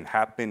joy and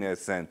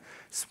happiness and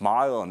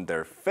smile on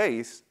their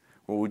face,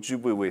 or would you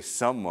be with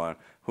someone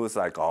who's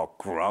like all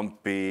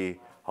grumpy,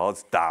 all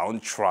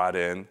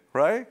downtrodden,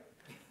 right?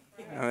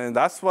 I mean,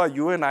 that's why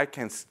you and I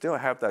can still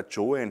have that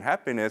joy and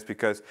happiness,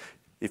 because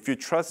if you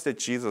trusted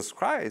Jesus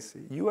Christ,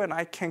 you and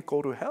I can't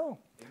go to hell.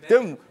 Amen.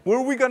 Then where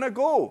are we going to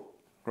go,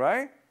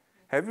 right?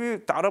 Have you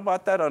thought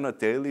about that on a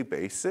daily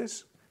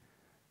basis?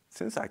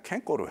 Since I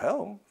can't go to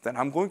hell, then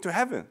I'm going to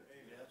heaven,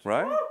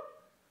 right?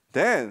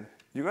 Then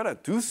you got to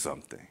do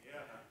something,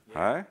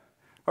 right?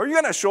 Or you're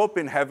going to show up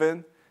in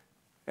heaven,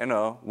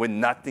 with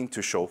nothing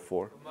to show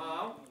for.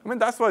 I mean,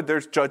 that's why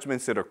there's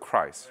judgment seat of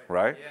Christ,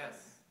 right?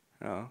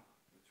 Yes.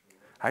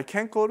 I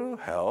can't go to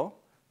hell,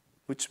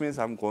 which means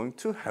I'm going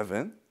to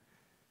heaven.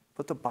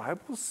 But the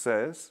Bible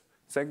says,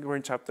 2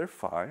 Corinthians chapter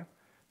 5,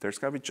 there's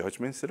going to be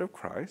judgment seat of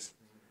Christ.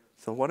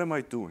 So what am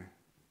I doing,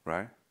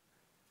 right?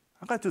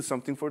 I got to do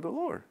something for the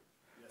Lord.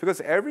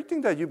 Because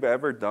everything that you've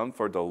ever done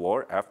for the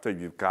Lord after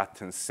you've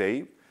gotten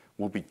saved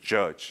will be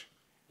judged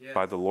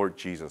by the Lord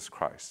Jesus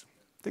Christ.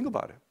 Think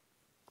about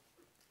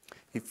it.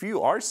 If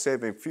you are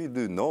saved, if you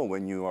do know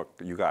when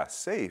you got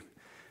saved,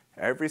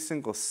 every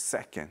single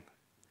second,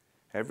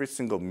 every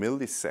single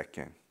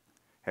millisecond,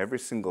 every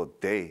single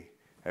day,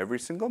 every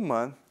single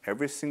month,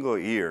 every single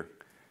year,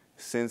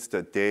 since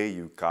the day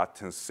you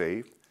gotten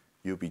saved,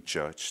 you'll be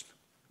judged,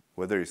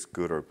 whether it's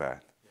good or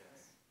bad.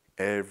 Yes.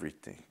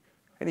 Everything.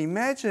 And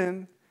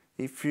imagine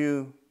if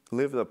you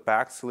live a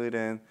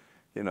backslidden,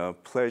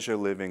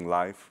 pleasure-living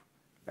life,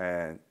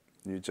 and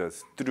you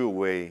just threw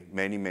away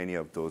many, many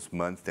of those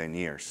months and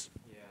years.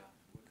 Yeah.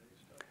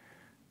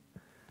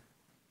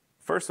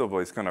 First of all,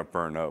 it's going to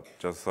burn up,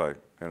 just like,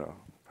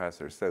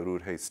 Pastor said,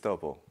 wood, hay,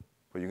 stubble.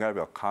 But you got to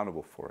be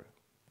accountable for it.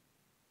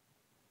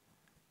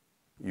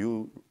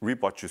 You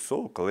reap what you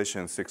sow,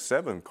 Galatians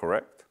 6:7,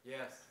 correct?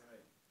 Yes.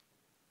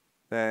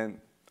 Then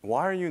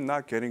why are you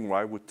not getting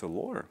right with the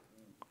Lord?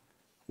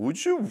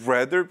 Would you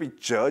rather be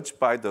judged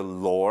by the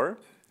Lord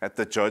at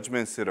the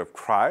judgment seat of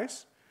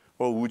Christ,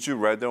 or would you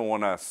rather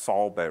want to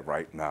solve it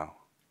right now?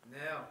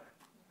 No.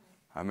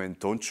 I mean,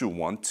 don't you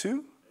want to?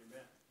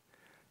 Amen.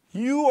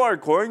 You are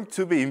going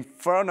to be in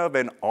front of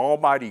an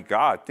almighty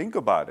God. Think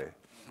about it.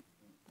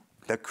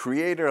 The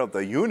creator of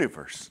the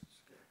universe.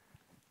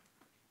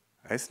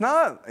 It's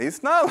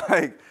not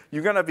like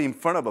you're going to be in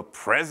front of a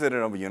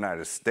president of the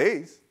United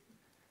States.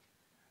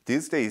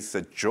 These days it's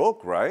a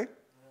joke, right?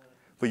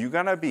 But you're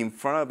going to be in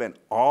front of an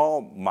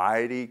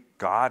almighty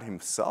God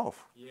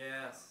himself.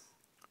 Yes.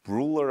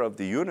 Ruler of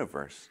the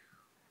universe.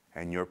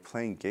 And you're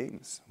playing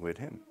games with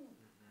him.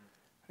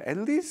 At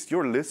least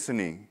you're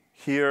listening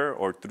here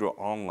or through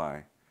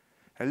online.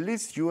 At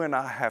least you and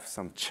I have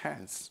some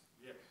chance.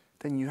 Yes.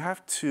 Then you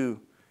have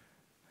to,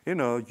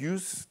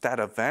 use that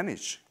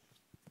advantage.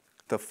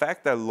 The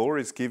fact that Lord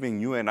is giving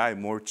you and I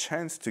more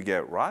chance to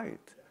get right,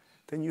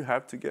 then you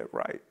have to get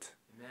right.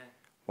 Amen.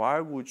 Why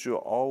would you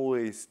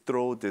always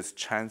throw these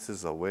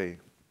chances away?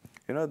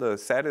 The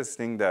saddest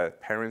thing that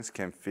parents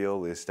can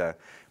feel is that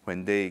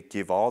when they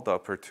give all the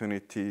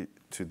opportunity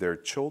to their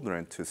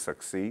children to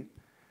succeed,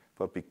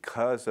 but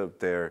because of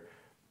their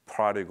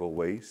prodigal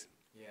ways,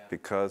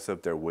 because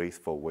of their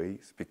wasteful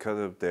ways, because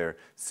of their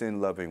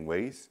sin-loving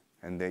ways,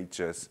 and they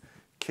just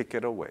kick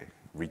it away,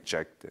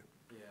 reject it.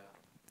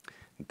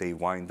 They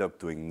wind up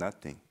doing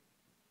nothing.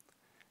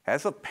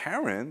 As a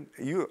parent,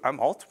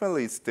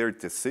 ultimately it's their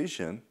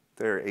decision.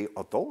 They're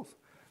adults.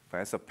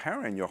 But as a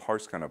parent, your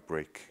heart's going to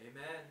break.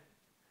 Amen.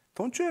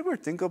 Don't you ever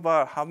think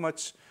about how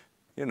much,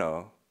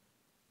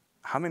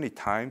 how many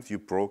times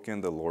you've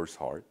broken the Lord's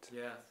heart?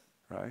 Yes.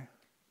 Right?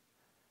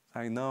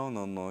 Like,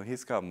 no.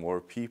 He's got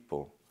more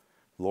people.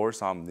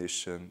 Lord's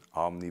omniscient,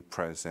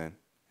 omnipresent,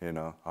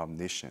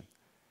 omniscient.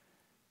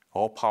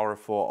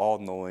 All-powerful,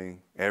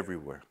 all-knowing,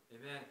 everywhere.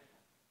 Amen.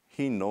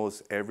 He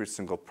knows every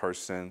single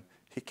person.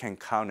 He can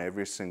count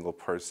every single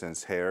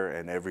person's hair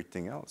and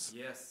everything else.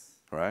 Yes.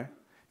 Right?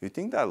 You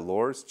think that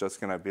Lord's just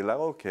going to be like,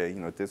 okay,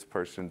 this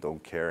person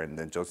don't care, and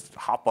then just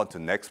hop on to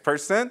the next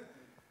person?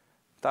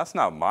 That's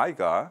not my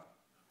God.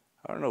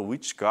 I don't know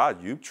which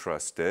God you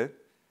trusted.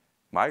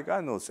 My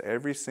God knows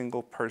every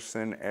single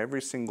person,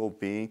 every single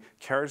being,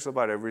 cares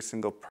about every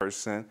single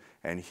person,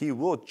 and he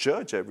will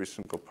judge every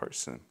single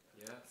person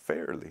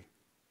fairly.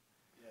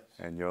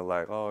 And you're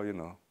like, oh,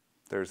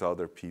 there's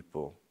other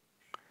people.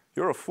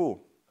 You're a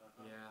fool.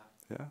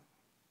 Yeah.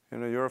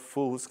 You're a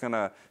fool who's going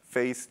to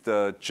face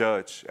the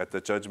judge at the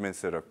judgment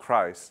seat of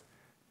Christ.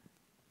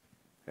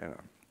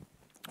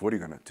 What are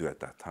you going to do at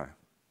that time?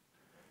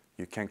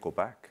 You can't go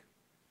back.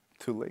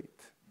 Too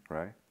late,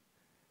 right?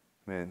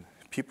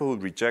 People who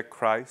reject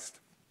Christ,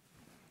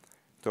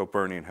 they'll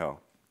burn in hell.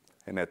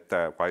 And at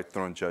that white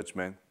throne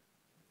judgment,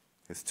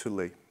 it's too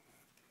late.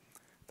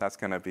 That's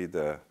going to be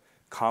the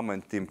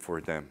common theme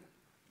for them.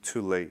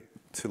 Too late,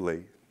 too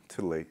late,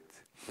 too late.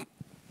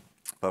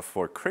 But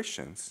for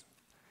Christians,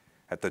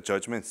 at the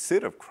judgment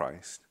seat of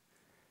Christ,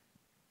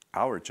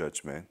 our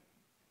judgment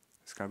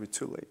is going to be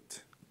too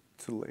late,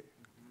 too late,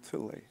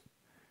 too late,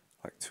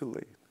 like too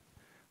late.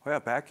 Well, yeah,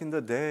 back in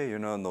the day,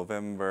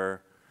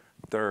 November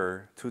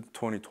 3rd,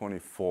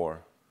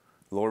 2024,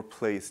 Lord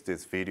placed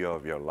this video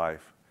of your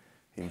life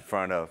in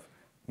front of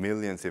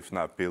millions, if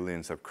not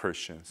billions, of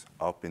Christians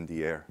up in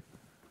the air.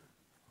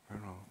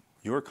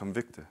 You were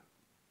convicted.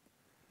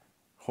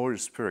 Holy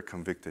Spirit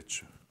convicted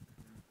you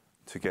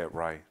to get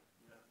right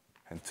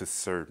and to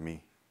serve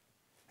me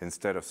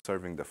instead of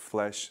serving the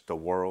flesh, the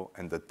world,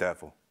 and the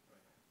devil.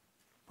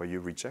 But you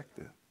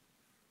rejected.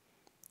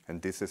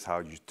 And this is how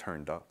you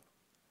turned up.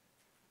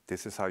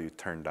 This is how you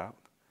turned out.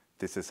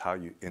 This is how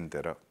you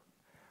ended up.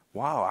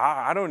 Wow,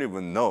 I don't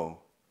even know.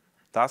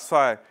 That's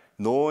why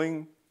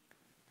knowing,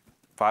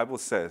 Bible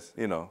says,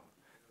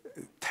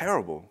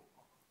 terrible.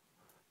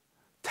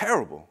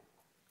 Terrible.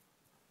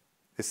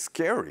 It's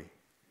scary.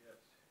 Yes.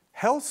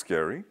 Hell's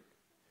scary.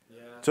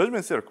 Yeah.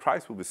 Judgment seat of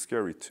Christ will be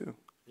scary too.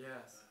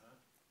 Yes.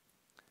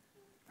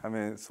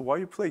 So why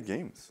you play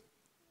games?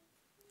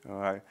 All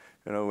right.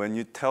 When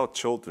you tell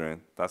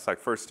children, that's like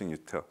first thing you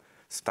tell.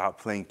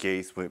 Stop playing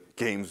games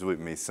with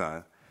me,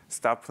 son.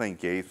 Stop playing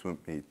games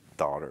with me,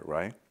 daughter,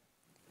 right?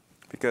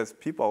 Because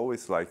people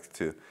always like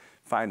to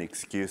find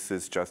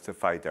excuses,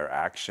 justify their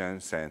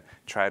actions, and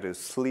try to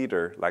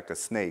slither like a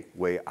snake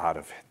way out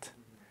of it.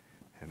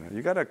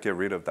 You got to get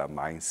rid of that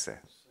mindset.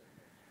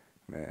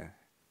 Man,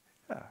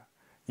 yeah.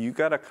 You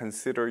got to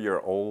consider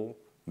your old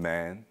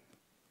man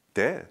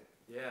dead.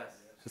 Yes.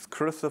 He's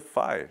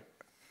crucified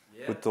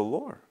Yes. with the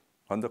Lord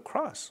on the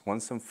cross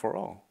once and for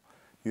all.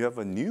 You have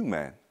a new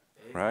man,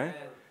 right? Amen.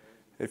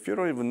 If you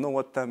don't even know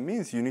what that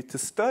means, you need to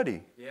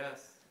study.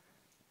 Yes.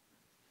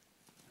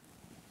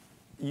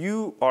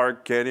 You are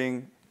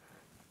getting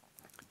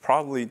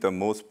probably the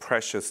most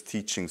precious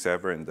teachings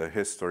ever in the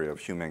history of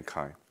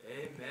humankind.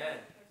 Amen.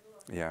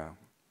 Yeah,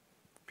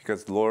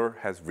 because the Lord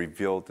has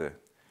revealed it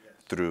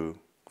through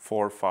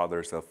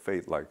forefathers of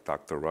faith like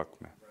Dr.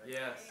 Ruckman.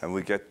 Yes. And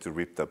we get to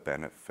reap the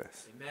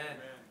benefits. Amen.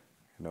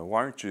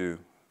 Why aren't you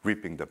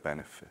reaping the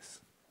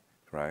benefits,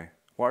 right?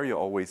 Why are you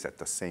always at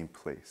the same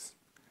place?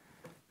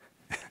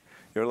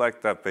 You're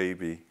like that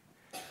baby.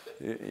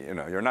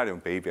 You're not even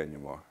a baby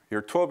anymore.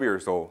 You're 12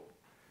 years old.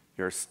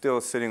 You're still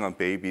sitting on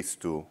baby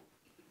stool,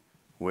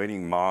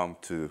 waiting mom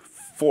to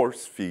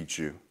force feed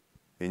you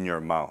in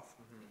your mouth.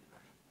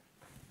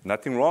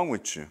 Nothing wrong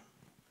with you.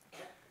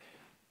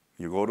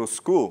 You go to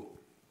school.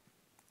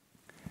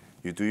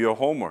 You do your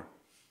homework.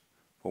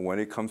 But when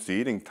it comes to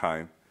eating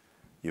time,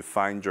 you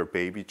find your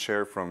baby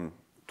chair from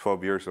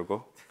 12 years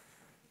ago.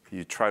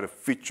 You try to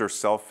fit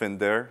yourself in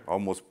there,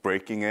 almost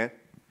breaking it.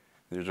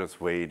 You're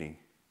just waiting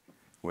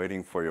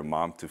for your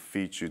mom to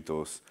feed you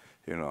those,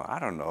 I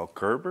don't know,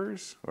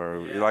 Gerbers? Or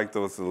like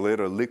those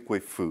little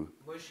liquid food.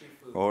 Mushy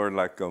food. Or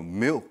like a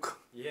milk,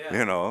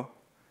 Yeah.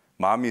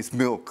 Mommy's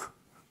milk.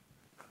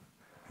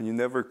 And you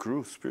never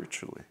grew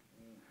spiritually.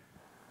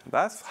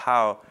 That's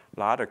how a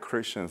lot of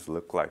Christians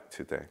look like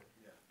today.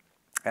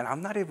 And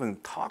I'm not even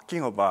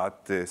talking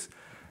about this,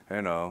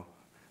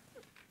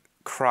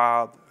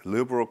 crowd,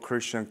 liberal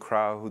Christian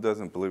crowd who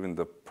doesn't believe in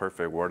the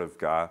perfect word of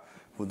God,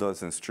 who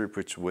doesn't strip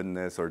preach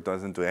witness or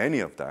doesn't do any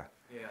of that.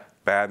 Yeah.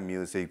 Bad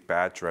music,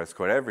 bad dress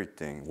code,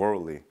 everything,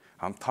 worldly.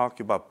 I'm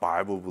talking about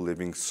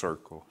Bible-believing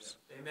circles.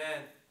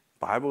 Amen.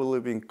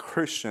 Bible-believing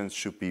Christians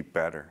should be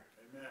better.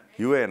 Amen.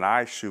 You and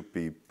I should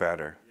be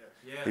better.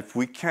 Yes. If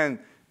we can,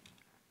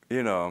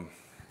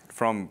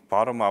 from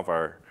bottom of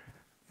our,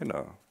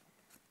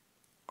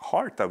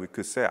 heart that we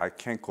could say, I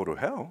can't go to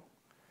hell,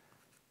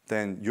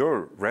 then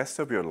your rest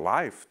of your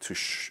life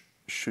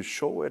should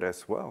show it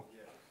as well.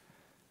 Yes.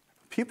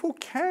 People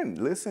can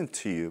listen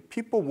to you.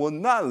 People will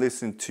not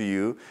listen to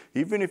you,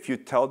 even if you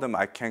tell them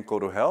I can't go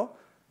to hell,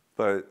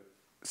 but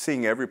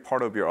seeing every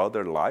part of your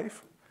other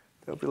life,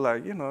 they'll be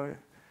like,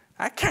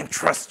 I can't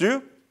trust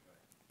you.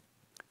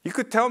 You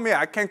could tell me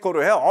I can't go to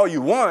hell all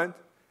you want,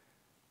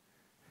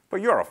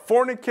 but you're a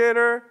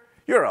fornicator,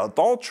 you're an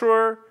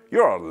adulterer,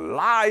 you're a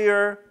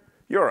liar,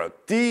 you're a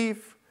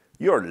thief,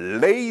 you're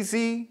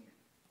lazy.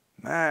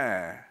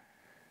 Man,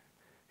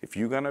 if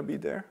you're going to be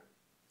there,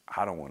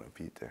 I don't want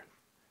to be there.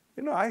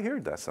 I hear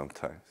that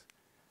sometimes.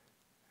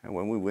 And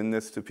when we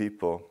witness to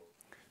people,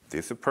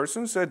 this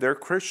person said they're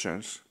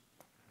Christians,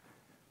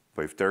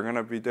 but if they're going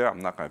to be there, I'm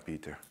not going to be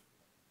there.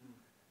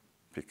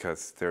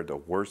 Because they're the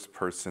worst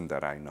person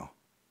that I know.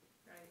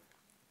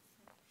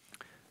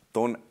 Right.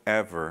 Don't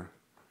ever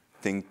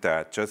think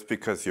that just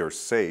because you're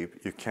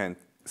saved, you can't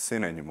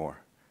sin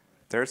anymore.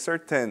 There are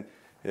certain,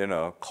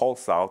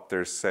 cults out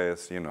there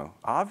says,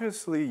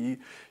 obviously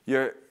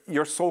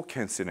your soul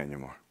can't sin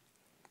anymore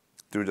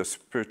through the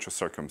spiritual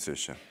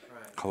circumcision.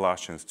 Right.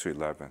 Colossians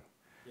 2:11.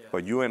 Yes.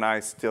 But you and I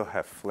still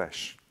have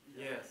flesh.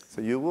 Yes.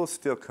 So you will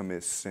still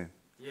commit sin.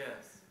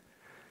 Yes.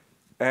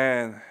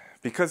 And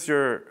because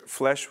your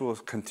flesh will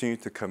continue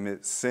to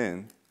commit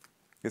sin,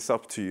 it's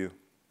up to you.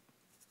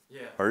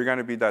 Yeah. Are you going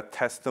to be that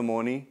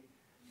testimony,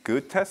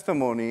 good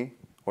testimony,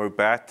 or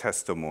bad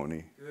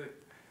testimony? Good.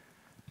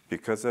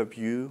 Because of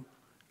you,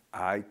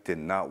 I did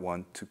not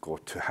want to go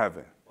to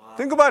heaven. Wow.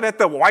 Think about it, at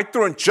the white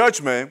throne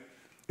judgment,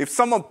 if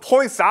someone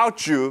point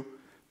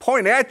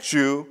at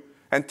you,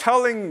 and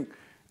telling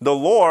the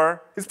Lord,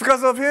 it's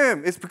because of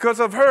him, it's because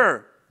of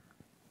her.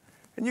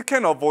 And you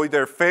can't avoid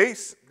their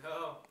face.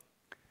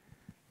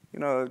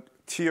 No.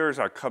 Tears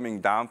are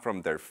coming down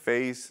from their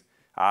face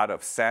out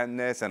of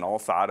sadness and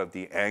also out of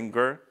the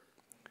anger.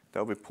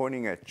 They'll be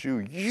pointing at you.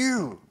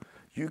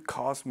 You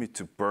caused me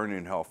to burn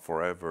in hell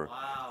forever.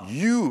 Wow.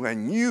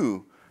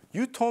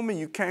 You told me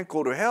you can't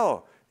go to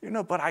hell.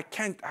 But I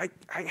can't. I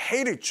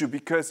hated you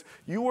because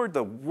you were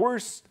the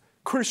worst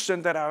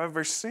Christian that I've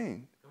ever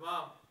seen. Come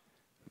on.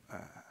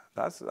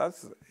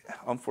 That's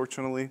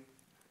unfortunately,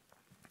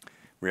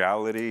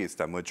 reality is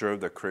that majority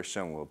of the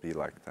Christian will be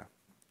like that.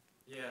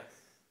 Yes.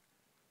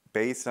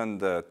 Based on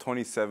the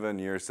 27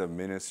 years of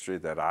ministry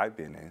that I've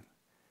been in,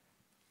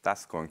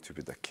 that's going to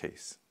be the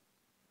case.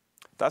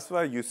 That's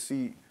why you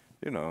see,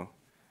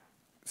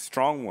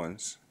 strong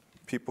ones,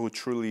 people who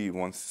truly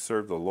want to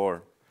serve the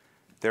Lord,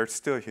 they're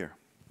still here.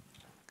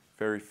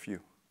 Very few.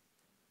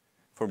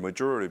 For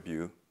majority of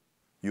you,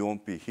 you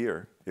won't be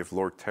here if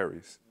Lord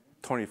tarries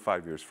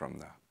 25 years from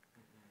now.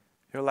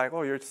 You're like,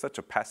 oh, you're such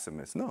a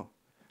pessimist. No,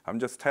 I'm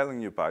just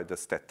telling you by the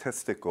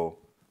statistical,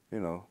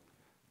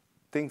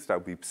 things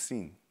that we've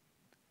seen.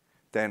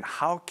 Then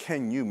how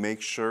can you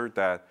make sure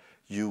that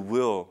you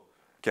will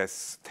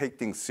take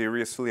things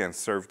seriously and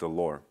serve the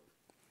Lord?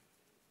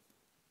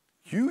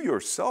 You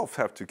yourself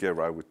have to get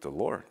right with the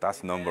Lord.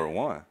 That's number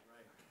one.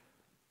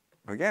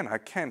 Again, I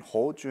can't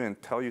hold you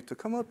and tell you to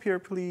come up here,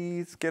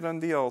 please, get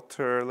on the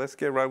altar, let's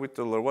get right with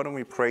the Lord. Why don't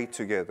we pray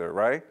together,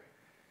 right?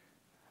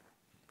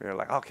 You're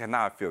like, okay,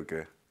 now I feel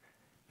good.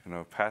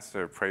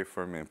 Pastor, pray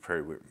for me and pray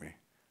with me.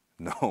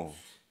 No,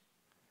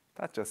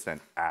 that's just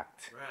an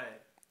act. Right.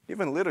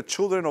 Even little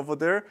children over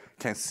there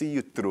can see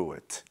you through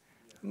it.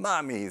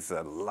 Mommy's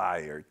a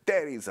liar.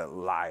 Daddy's a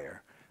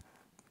liar.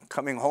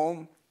 Coming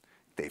home,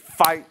 they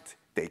fight.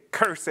 They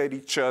curse at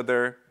each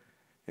other.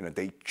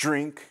 They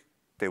drink.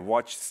 They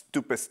watch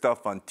stupid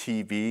stuff on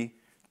TV,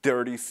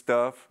 dirty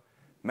stuff.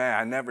 Man,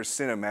 I never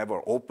seen them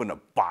ever open a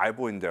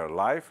Bible in their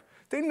life.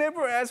 They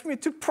never asked me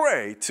to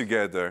pray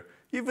together.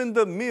 Even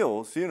the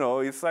meals,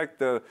 it's like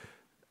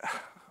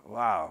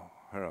wow.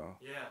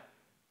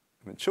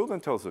 Yeah. Children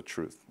tell the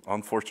truth,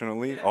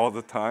 unfortunately, all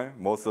the time,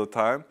 most of the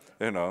time,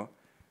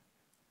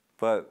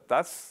 But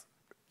that's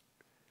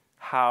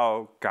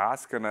how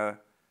God's going to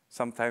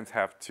sometimes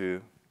have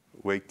to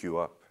wake you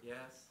up. Yes.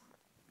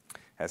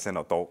 As an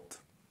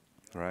adult,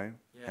 right?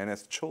 Yes. And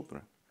as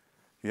children,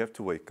 you have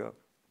to wake up.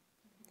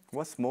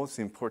 What's the most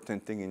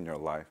important thing in your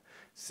life?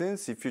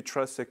 Since if you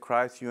trusted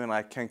Christ, you and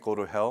I can't go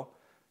to hell,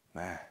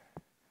 man,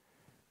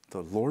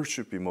 the Lord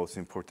should be the most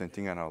important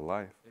thing in our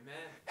life. Amen.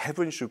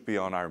 Heaven should be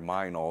on our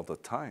mind all the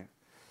time.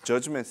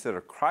 Judgment seat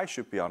of Christ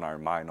should be on our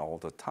mind all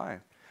the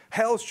time.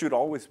 Hell should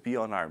always be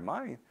on our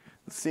mind.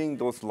 Seeing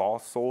those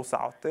lost souls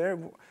out there,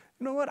 you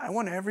know what? I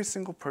want every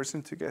single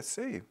person to get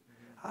saved.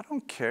 I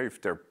don't care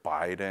if they're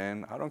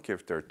Biden. I don't care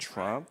if they're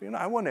Trump.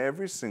 I want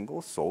every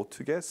single soul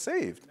to get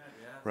saved,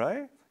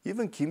 right?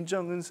 Even Kim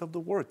Jong-uns of the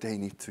world, they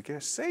need to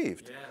get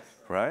saved,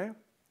 right?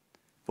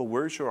 But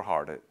where's your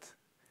heart at?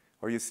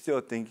 Are you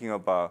still thinking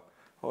about,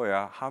 oh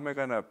yeah, how am I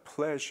going to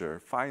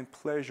find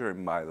pleasure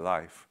in my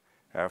life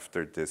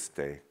after this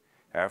day,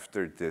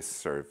 after this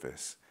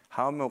service?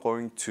 How am I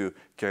going to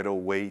get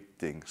away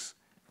things,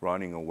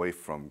 running away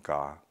from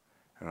God?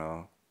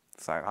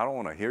 It's like, I don't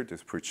want to hear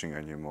this preaching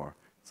anymore.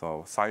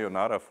 So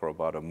sayonara for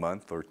about a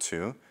month or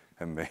two,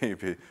 and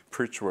maybe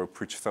preacher will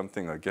preach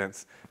something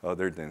against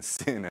other than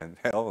sin and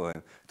hell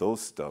and those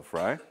stuff,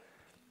 right?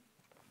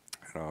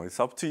 It's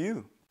up to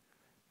you,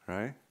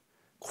 right?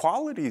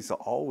 Quality is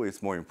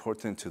always more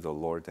important to the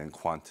Lord than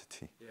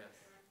quantity,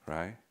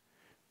 right?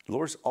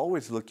 Lord's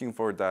always looking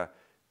for that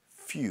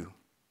few,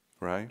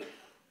 right?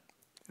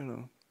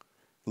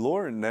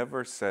 Lord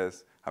never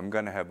says, I'm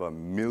going to have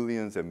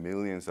millions and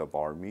millions of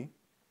army.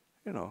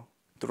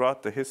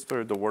 Throughout the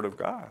history of the Word of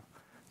God,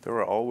 there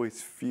were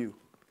always few,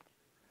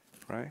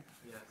 right?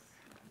 Yes.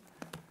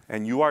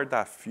 And you are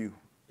that few.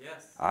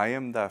 Yes. I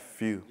am that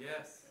few.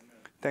 Yes.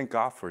 Thank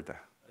God for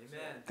that.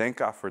 Amen. Thank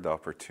God for the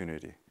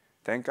opportunity.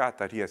 Thank God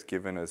that He has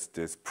given us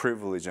this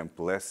privilege and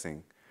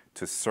blessing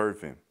to serve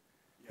Him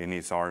in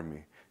His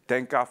army.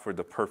 Thank God for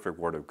the perfect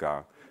Word of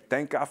God.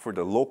 Thank God for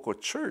the local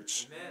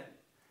church. Amen.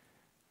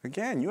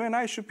 Again, you and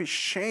I should be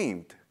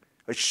shamed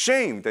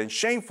ashamed and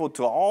shameful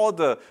to all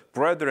the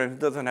brethren who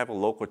doesn't have a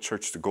local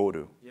church to go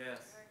to. Yes.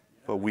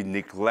 But we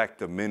neglect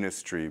the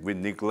ministry. We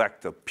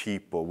neglect the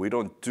people. We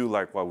don't do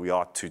like what we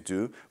ought to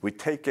do. We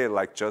take it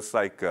like just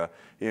like a,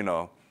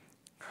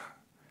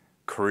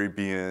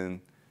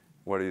 Caribbean,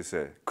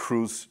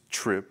 cruise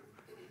trip.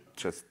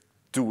 Just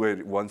do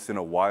it once in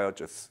a while.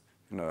 Just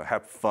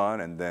have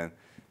fun, and then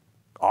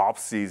off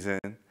season.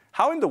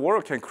 How in the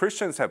world can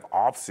Christians have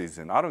off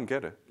season? I don't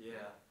get it. Yeah.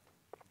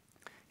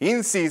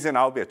 In season,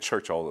 I'll be at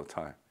church all the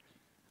time.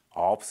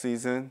 Off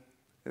season,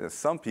 there's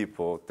some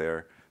people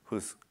there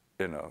who's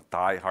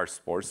die-hard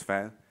sports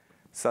fan.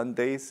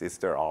 Sundays is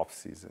their off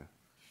season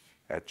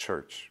at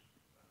church.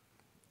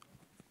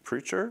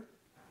 Preacher,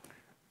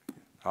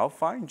 I'll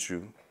find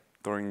you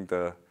during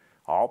the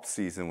off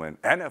season when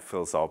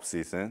NFL's off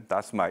season.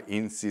 That's my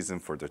in season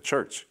for the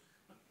church.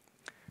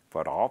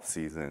 But off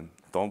season,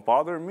 don't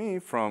bother me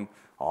from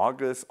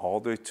August all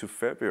the way to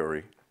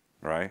February,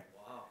 right?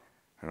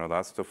 Wow.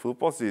 That's the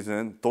football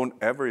season. Don't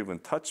ever even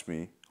touch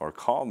me or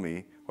call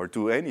me or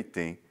do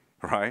anything,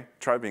 right?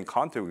 Try to be in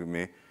contact with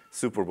me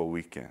Super Bowl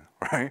weekend,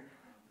 right?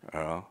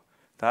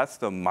 That's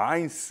the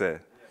mindset.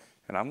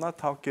 And I'm not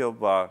talking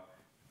about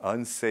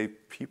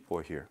unsaved people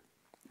here.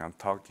 I'm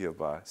talking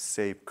about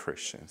saved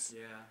Christians.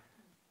 Yeah.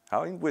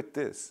 How with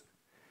this?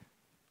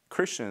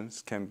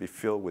 Christians can be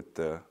filled with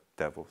the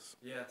devils.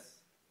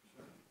 Yes.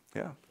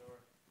 Yeah.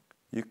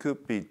 You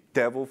could be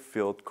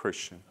devil-filled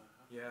Christian.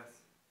 Yes.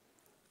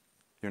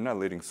 You're not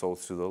leading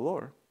souls to the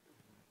Lord.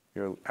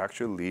 You're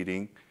actually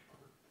leading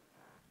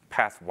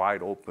path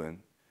wide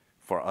open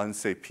for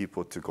unsaved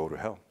people to go to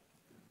hell.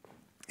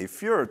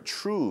 If your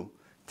true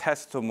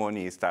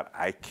testimony is that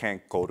I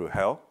can't go to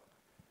hell,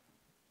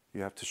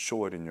 you have to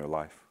show it in your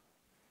life.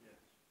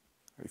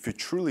 If you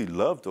truly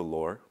love the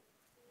Lord,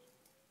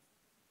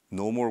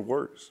 no more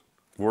words.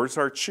 Words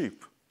are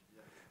cheap.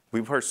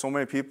 We've heard so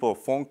many people,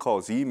 phone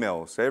calls,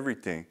 emails,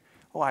 everything.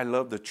 Oh, I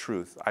love the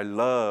truth. I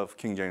love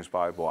King James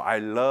Bible. I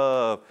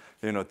love,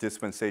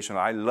 dispensation.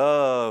 I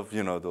love,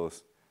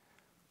 those.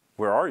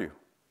 Where are you?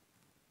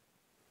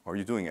 Are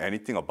you doing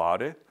anything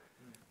about it?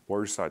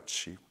 Words are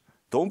cheap.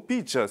 Don't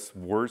be just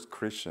words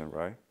Christian,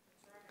 right?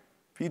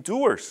 Be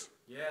doers.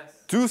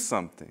 Yes. Do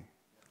something.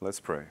 Let's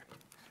pray.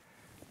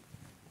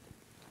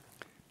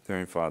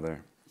 Dear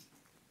Father,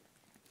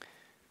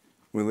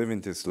 we live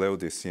in this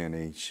Laodicean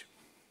age.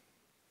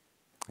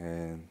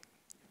 And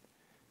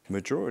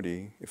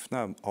majority, if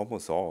not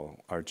almost all,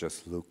 are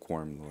just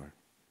lukewarm, Lord,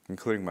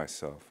 including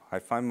myself. I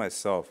find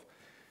myself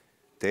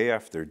day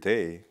after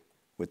day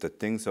with the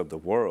things of the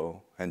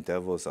world and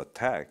devil's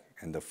attack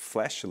and the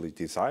fleshly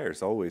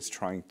desires always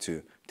trying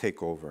to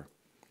take over.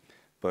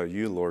 But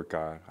you, Lord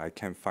God, I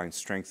can find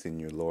strength in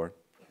you, Lord.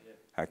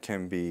 I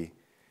can be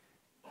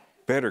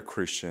better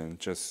Christian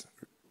just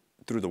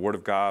through the Word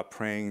of God,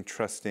 praying,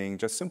 trusting,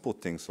 just simple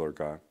things, Lord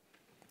God.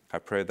 I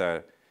pray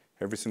that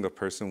every single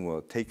person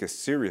will take it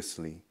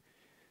seriously.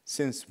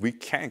 Since we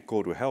can't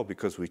go to hell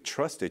because we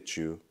trusted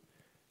you,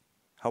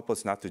 help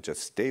us not to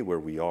just stay where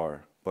we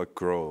are, but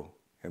grow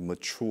and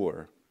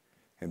mature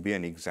and be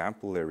an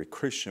exemplary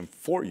Christian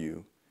for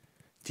you,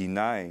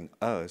 denying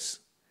us,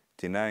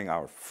 denying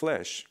our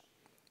flesh.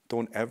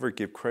 Don't ever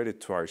give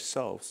credit to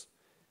ourselves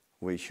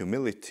with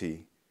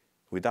humility,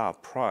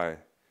 without pride,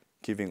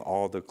 giving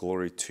all the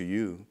glory to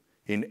you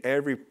in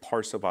every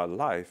part of our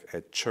life,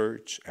 at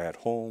church, at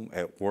home,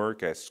 at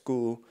work, at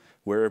school,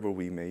 wherever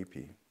we may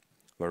be.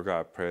 Lord God,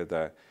 I pray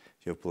that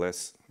you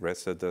bless the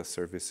rest of the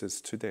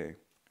services today.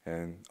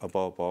 And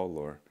above all,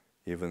 Lord,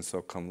 even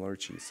so come,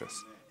 Lord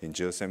Jesus. In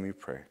Jesus' name we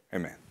pray.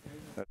 Amen.